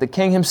possible that the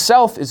king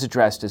himself is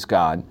addressed as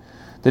God.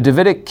 The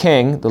Davidic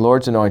king, the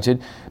Lord's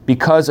anointed,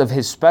 because of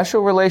his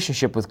special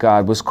relationship with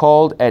God, was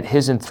called at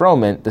his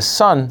enthronement the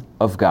Son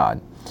of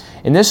God.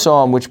 In this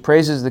psalm, which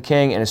praises the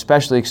king and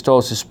especially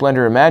extols his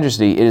splendor and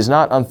majesty, it is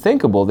not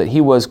unthinkable that he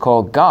was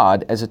called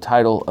God as a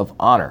title of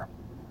honor.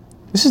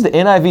 This is the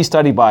NIV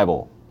Study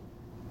Bible.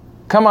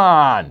 Come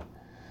on!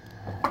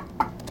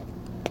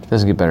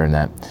 Doesn't get better than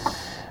that.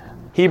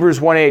 Hebrews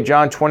 1:8,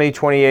 John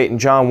 20:28, and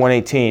John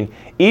 1:18.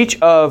 Each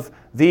of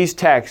these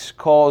texts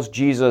calls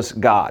Jesus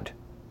God.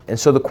 And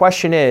so the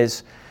question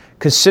is,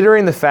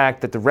 considering the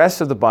fact that the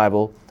rest of the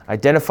Bible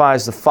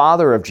identifies the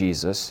Father of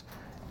Jesus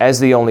as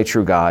the only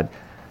true God,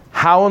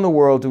 how in the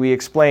world do we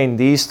explain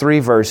these 3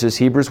 verses,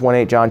 Hebrews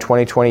 1:8, John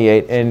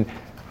 20:28, and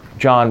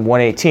John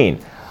 1:18?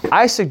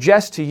 I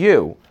suggest to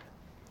you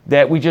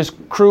that we just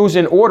cruise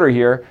in order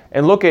here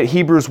and look at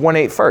Hebrews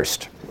 1:8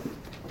 first.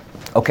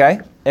 Okay?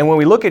 And when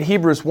we look at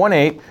Hebrews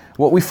 1:8,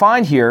 what we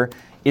find here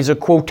is a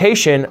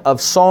quotation of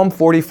Psalm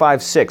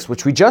 45:6,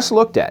 which we just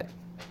looked at.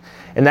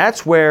 And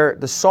that's where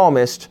the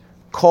psalmist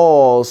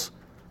calls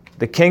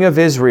the King of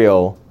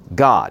Israel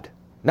God.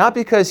 Not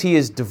because he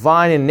is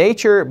divine in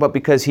nature, but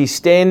because he's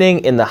standing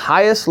in the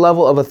highest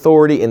level of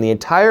authority in the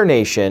entire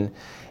nation,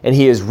 and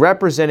he is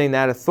representing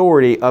that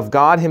authority of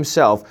God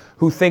himself,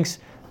 who thinks,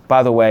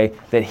 by the way,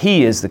 that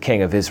he is the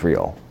King of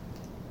Israel.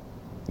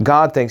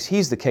 God thinks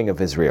he's the King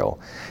of Israel.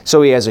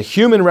 So he has a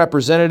human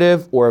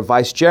representative or a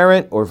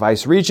vicegerent or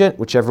vice-regent,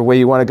 whichever way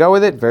you want to go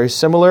with it, very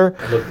similar.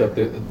 I looked up,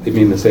 they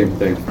mean the same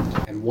thing.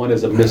 And one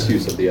is a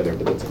misuse of the other.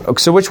 But that's Okay,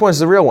 so which one's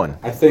the real one?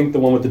 I think the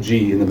one with the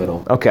G in the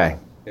middle. Okay.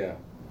 Yeah.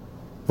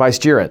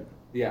 Vicegerent.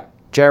 Yeah.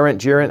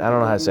 Gerent, I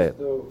don't know how to say it.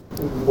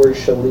 The word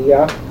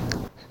shaliach.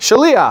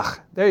 Shaliach,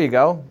 there you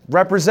go.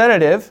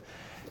 Representative,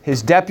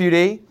 his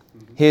deputy,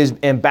 his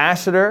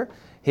ambassador,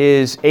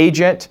 his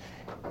agent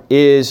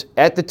is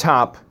at the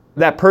top.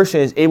 That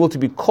person is able to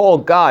be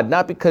called God,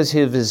 not because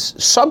of his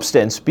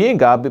substance being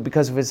God, but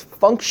because of his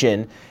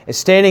function as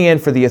standing in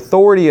for the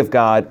authority of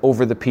God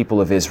over the people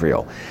of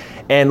Israel.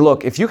 And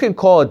look, if you can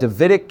call a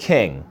Davidic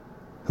king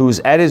who's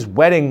at his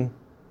wedding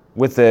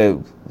with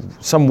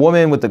some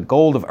woman with the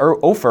gold of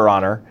Ophir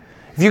on her,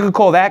 if you could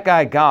call that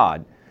guy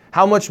God,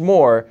 how much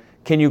more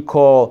can you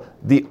call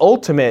the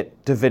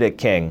ultimate Davidic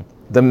king,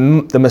 the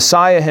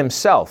Messiah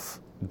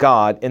himself,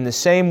 God, in the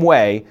same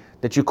way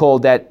that you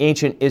called that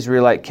ancient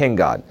Israelite king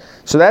God?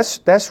 So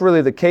that's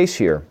really the case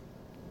here.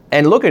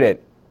 And look at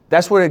it.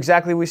 That's what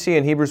exactly we see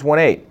in Hebrews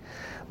 1:8.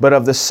 But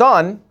of the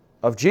Son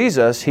of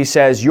Jesus, he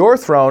says, "Your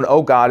throne,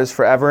 O God, is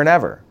forever and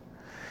ever."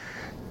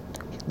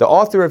 The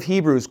author of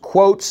Hebrews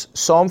quotes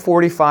Psalm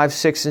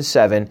 45:6 and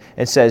 7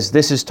 and says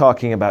this is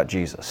talking about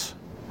Jesus.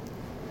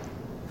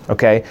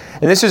 Okay?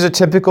 And this is a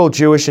typical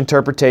Jewish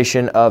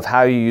interpretation of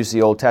how you use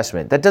the Old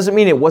Testament. That doesn't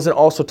mean it wasn't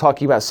also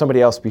talking about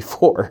somebody else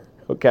before.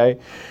 Okay?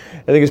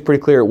 I think it's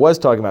pretty clear it was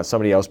talking about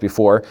somebody else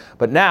before,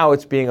 but now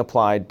it's being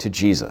applied to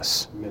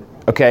Jesus.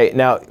 Okay?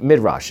 Now,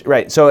 Midrash.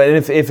 Right. So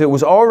if it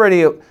was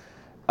already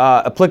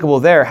applicable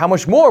there, how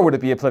much more would it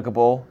be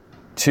applicable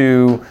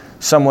to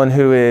someone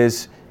who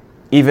is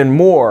even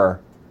more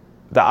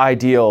the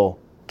ideal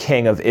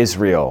king of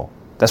Israel.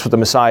 That's what the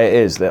Messiah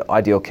is, the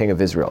ideal king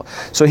of Israel.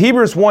 So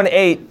Hebrews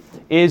 1:8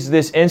 is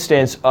this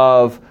instance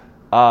of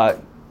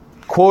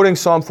quoting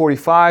Psalm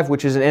 45,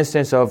 which is an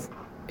instance of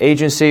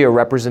agency or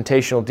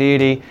representational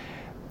deity,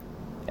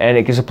 and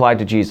it gets applied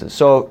to Jesus.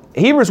 So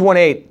Hebrews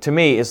 1:8 to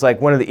me is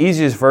like one of the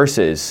easiest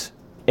verses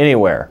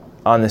anywhere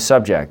on this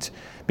subject,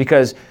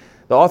 because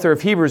the author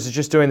of Hebrews is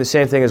just doing the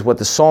same thing as what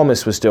the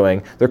psalmist was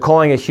doing. They're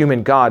calling a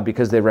human God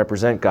because they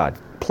represent God.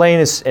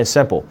 Plain and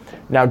simple.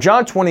 Now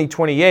John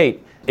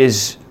 20:28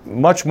 is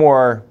much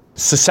more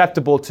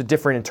susceptible to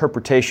different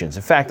interpretations.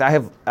 In fact, I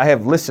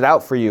have listed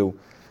out for you,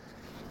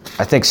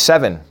 I think,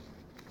 7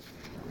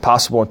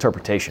 possible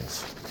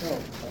interpretations. Oh,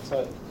 that's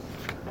it.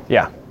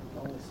 Yeah.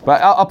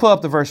 But I'll pull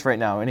up the verse right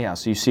now anyhow,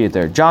 so you see it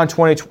there. John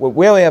 20,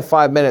 we only have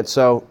 5 minutes,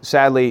 so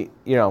sadly,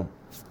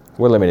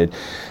 we're limited.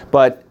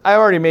 But I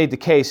already made the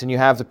case, and you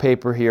have the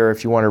paper here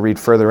if you want to read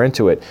further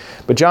into it.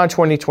 But John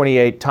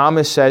 20:28,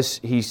 Thomas says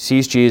he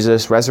sees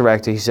Jesus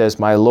resurrected. He says,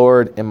 "My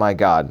Lord and my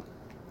God."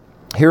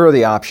 Here are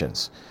the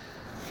options.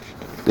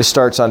 This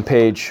starts on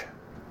page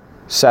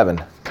 7.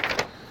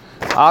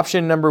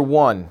 Option number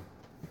 1,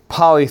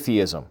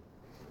 polytheism.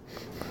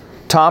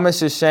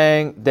 Thomas is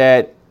saying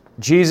that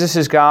Jesus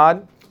is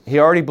God. He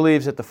already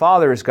believes that the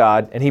Father is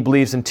God, and he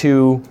believes in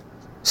 2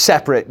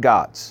 separate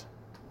gods.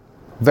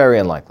 Very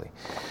unlikely.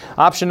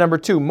 Option number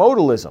 2,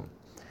 modalism.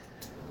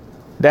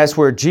 That's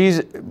where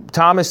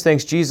Thomas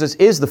thinks Jesus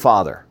is the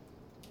Father.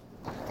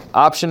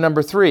 Option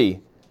number 3,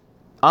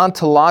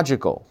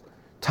 ontological.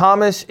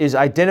 Thomas is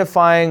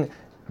identifying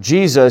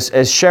Jesus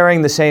as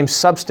sharing the same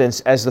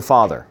substance as the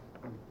Father.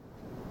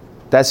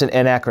 That's an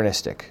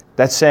anachronistic.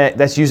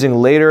 That's using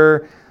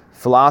later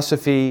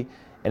philosophy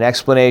and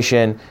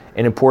explanation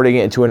and importing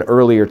it into an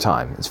earlier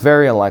time. It's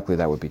very unlikely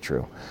that would be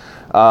true.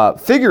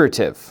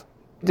 Figurative.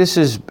 This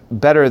is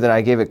better than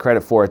I gave it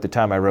credit for at the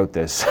time I wrote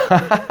this.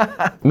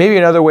 Maybe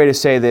another way to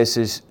say this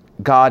is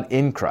God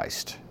in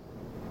Christ.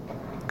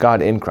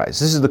 God in Christ.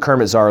 This is the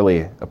Kermit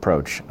Zarley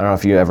approach. I don't know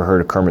if you ever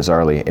heard of Kermit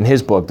Zarley. In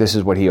his book, this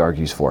is what he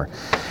argues for.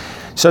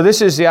 So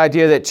this is the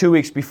idea that 2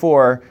 weeks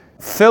before,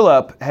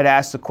 Philip had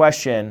asked the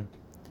question,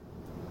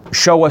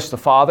 "Show us the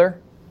Father."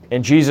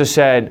 And Jesus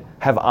said,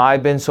 "Have I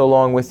been so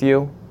long with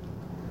you?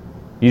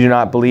 You do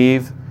not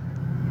believe?"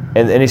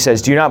 And he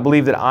says, "Do you not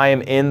believe that I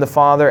am in the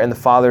Father and the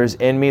Father is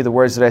in me? The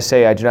words that I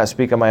say, I do not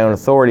speak on my own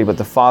authority, but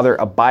the Father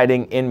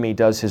abiding in me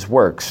does his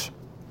works."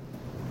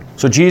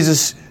 So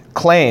Jesus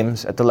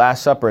claims at the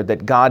Last Supper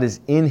that God is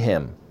in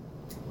him.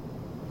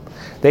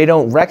 They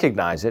don't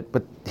recognize it,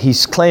 but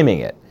he's claiming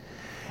it.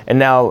 And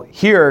now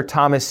here,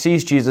 Thomas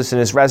sees Jesus in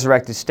his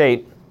resurrected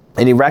state,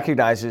 and he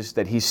recognizes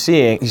that he's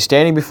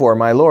standing before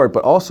my Lord,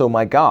 but also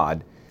my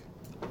God,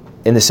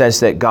 in the sense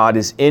that God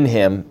is in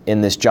him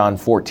in this John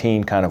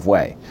 14 kind of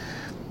way.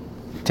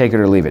 Take it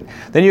or leave it.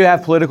 Then you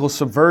have political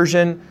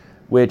subversion,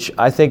 which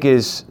I think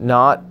is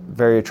not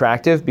very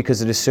attractive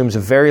because it assumes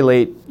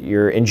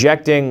you're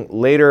injecting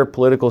later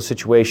political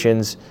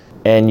situations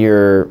and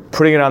you're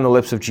putting it on the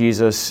lips of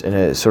Jesus in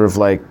a sort of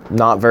like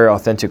not very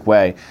authentic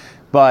way.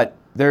 But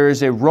there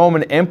is a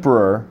Roman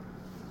emperor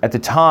at the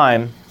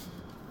time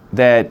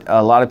that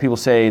a lot of people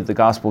say the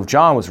Gospel of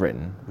John was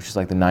written, which is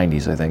like the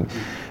 90s, I think,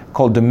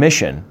 called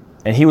Domitian,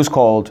 and he was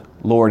called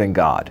Lord and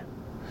God.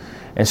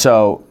 And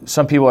so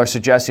some people are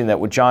suggesting that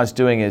what John's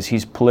doing is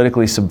he's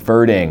politically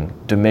subverting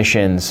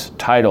Domitian's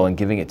title and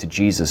giving it to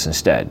Jesus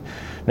instead.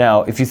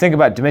 Now, if you think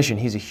about Domitian,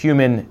 he's a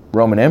human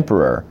Roman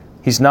emperor.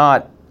 He's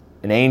not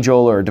an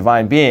angel or a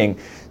divine being.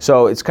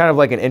 So it's kind of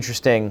like an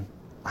interesting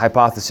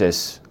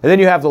hypothesis. And then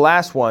you have the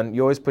last one.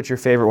 You always put your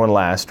favorite one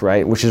last,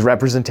 right? Which is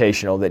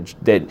representational,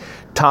 that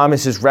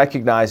Thomas is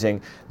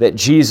recognizing that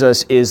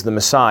Jesus is the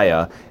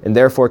Messiah and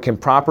therefore can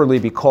properly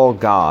be called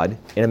God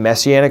in a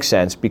messianic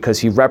sense because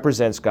he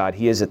represents God.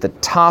 He is at the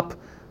top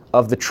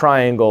of the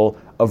triangle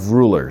of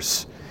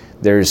rulers.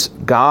 There's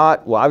God.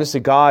 Well,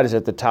 obviously God is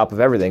at the top of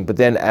everything, but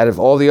then out of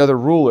all the other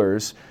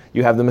rulers,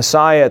 you have the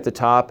Messiah at the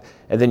top,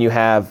 and then you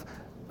have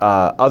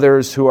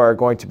others who are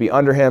going to be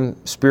under him,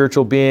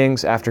 spiritual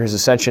beings after his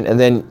ascension. And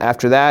then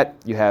after that,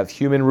 you have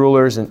human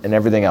rulers and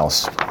everything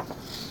else.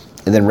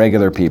 And then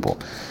regular people.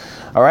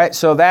 All right,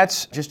 so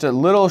that's just a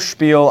little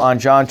spiel on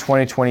John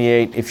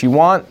 20:28. If you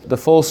want the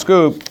full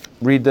scoop,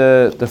 read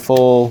the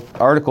full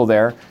article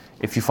there.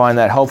 If you find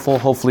that helpful,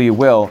 hopefully you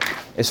will.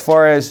 As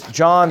far as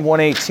John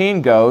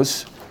 1:18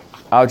 goes,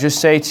 I'll just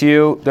say to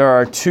you, there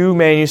are 2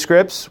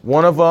 manuscripts.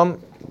 One of them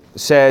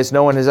says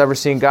no one has ever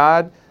seen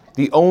God.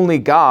 The only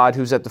God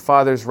who's at the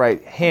Father's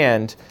right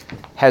hand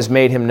has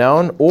made him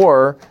known.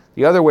 Or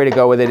the other way to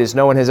go with it is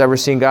no one has ever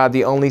seen God.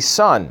 The only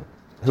Son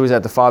who is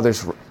at the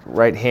Father's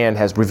right hand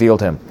has revealed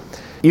him.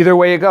 Either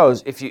way it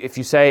goes, if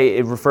you say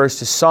it refers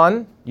to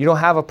Son, you don't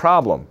have a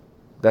problem.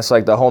 That's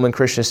like the Holman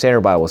Christian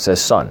Standard Bible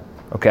says Son.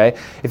 Okay?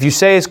 If you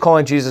say it's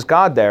calling Jesus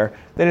God there,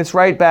 then it's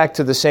right back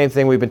to the same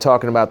thing we've been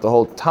talking about the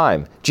whole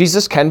time.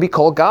 Jesus can be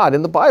called God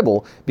in the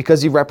Bible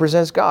because he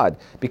represents God,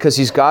 because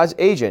he's God's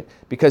agent,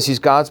 because he's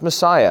God's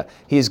Messiah,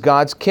 he's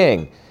God's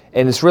king,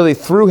 and it's really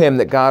through him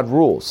that God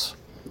rules.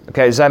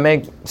 Okay, does that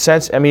make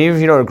sense? I mean, even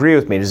if you don't agree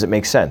with me, does it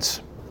make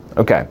sense?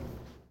 Okay.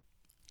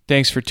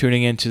 Thanks for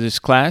tuning into this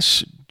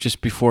class.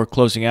 Just before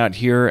closing out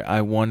here,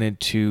 I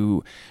wanted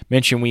to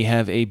mention we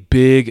have a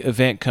big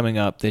event coming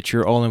up that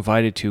you're all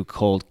invited to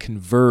called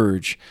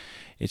Converge.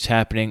 It's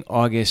happening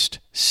August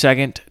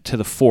 2nd to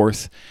the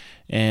 4th,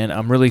 and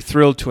I'm really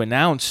thrilled to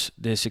announce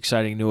this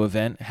exciting new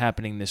event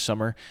happening this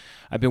summer.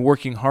 I've been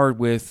working hard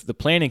with the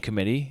planning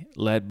committee,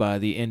 led by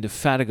the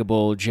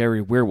indefatigable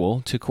Jerry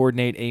Weirwool, to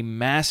coordinate a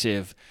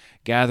massive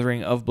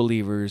gathering of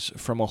believers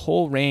from a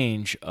whole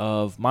range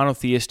of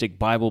monotheistic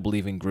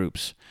Bible-believing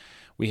groups.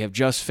 We have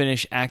just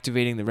finished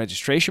activating the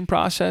registration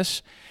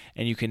process,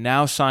 and you can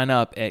now sign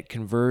up at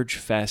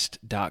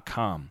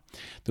convergefest.com.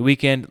 The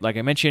weekend, like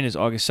I mentioned, is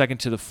August 2nd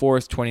to the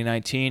 4th,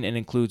 2019, and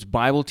includes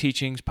Bible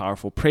teachings,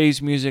 powerful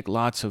praise music,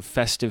 lots of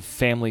festive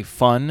family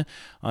fun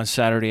on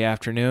Saturday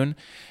afternoon,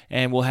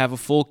 and we'll have a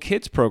full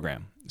kids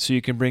program, so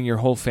you can bring your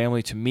whole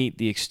family to meet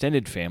the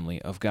extended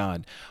family of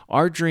God.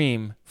 Our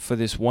dream for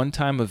this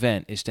one-time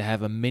event is to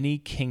have a mini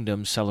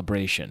kingdom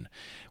celebration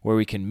where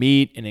we can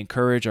meet and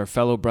encourage our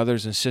fellow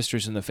brothers and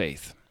sisters in the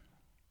faith.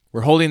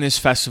 We're holding this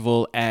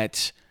festival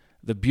at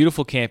the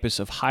beautiful campus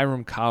of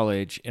Hiram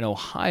College in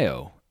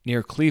Ohio,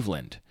 near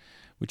Cleveland.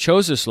 We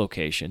chose this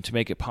location to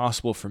make it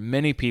possible for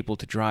many people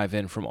to drive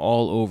in from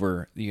all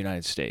over the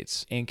United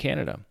States and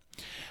Canada.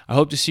 I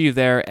hope to see you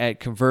there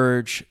at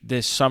Converge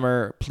this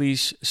summer.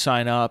 Please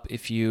sign up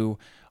if you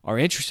are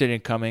interested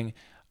in coming.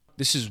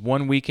 This is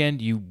one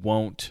weekend you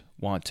won't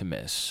want to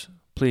miss.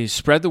 Please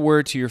spread the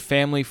word to your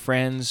family,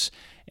 friends,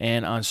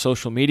 and on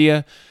social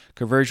media.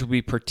 Converge will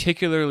be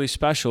particularly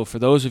special for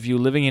those of you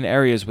living in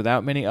areas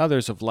without many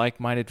others of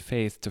like-minded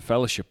faith to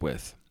fellowship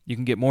with. You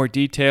can get more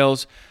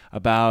details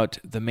about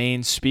the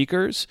main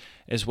speakers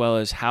as well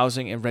as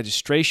housing and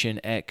registration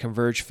at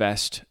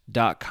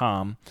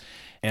convergefest.com.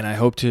 And I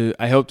hope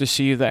to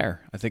see you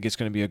there. I think it's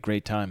going to be a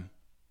great time.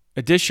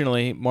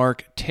 Additionally,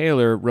 Mark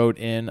Taylor wrote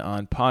in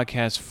on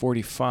podcast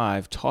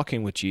 45,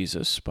 Talking with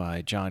Jesus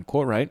by John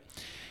Courtwright,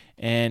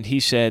 and he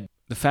said,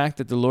 the fact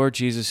that the Lord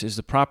Jesus is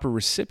the proper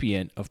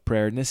recipient of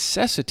prayer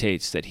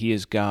necessitates that he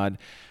is God,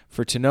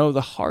 for to know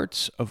the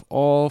hearts of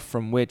all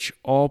from which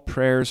all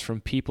prayers from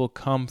people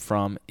come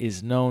from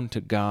is known to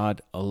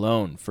God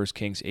alone. 1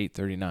 Kings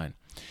 8:39.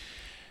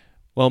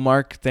 Well,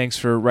 Mark, thanks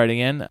for writing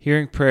in.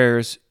 Hearing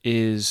prayers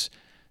is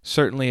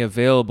certainly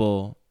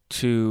available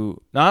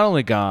to not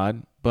only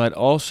God, but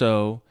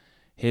also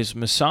his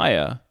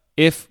Messiah,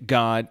 if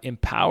God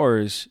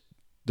empowers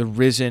the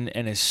risen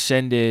and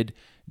ascended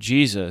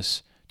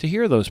Jesus to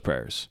hear those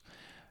prayers.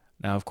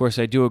 Now, of course,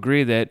 I do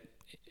agree that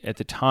at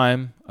the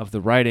time of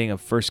the writing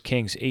of 1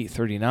 Kings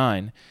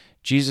 8:39,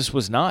 Jesus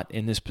was not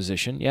in this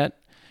position yet,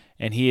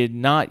 and he had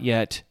not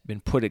yet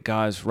been put at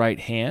God's right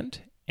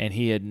hand, and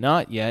he had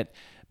not yet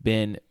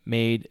been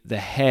made the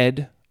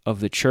head of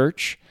the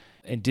church,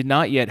 and did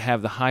not yet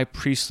have the high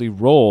priestly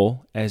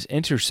role as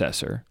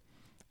intercessor.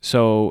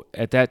 So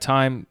at that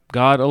time,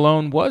 God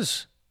alone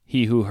was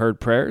he who heard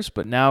prayers,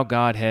 but now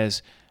God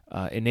has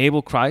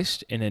enable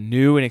Christ in a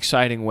new and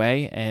exciting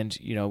way, and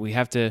we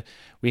have to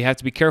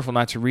be careful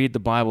not to read the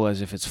Bible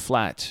as if it's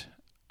flat.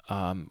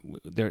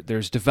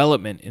 There's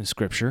development in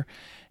Scripture,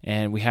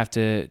 and we have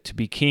to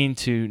be keen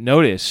to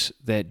notice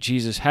that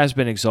Jesus has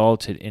been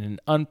exalted in an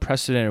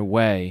unprecedented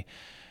way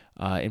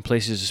in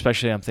places,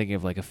 especially I'm thinking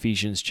of like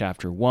Ephesians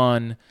chapter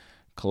 1,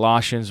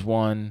 Colossians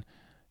 1,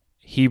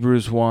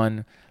 Hebrews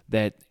 1,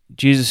 that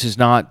Jesus is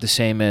not the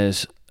same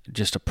as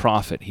just a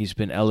prophet. He's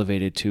been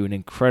elevated to an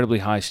incredibly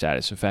high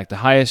status. In fact, the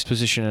highest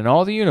position in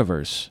all the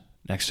universe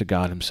next to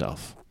God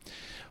himself.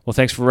 Well,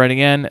 thanks for writing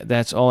in.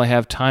 That's all I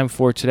have time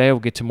for today. We'll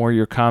get to more of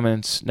your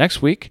comments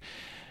next week.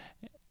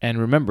 And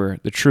remember,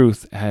 the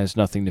truth has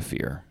nothing to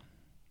fear.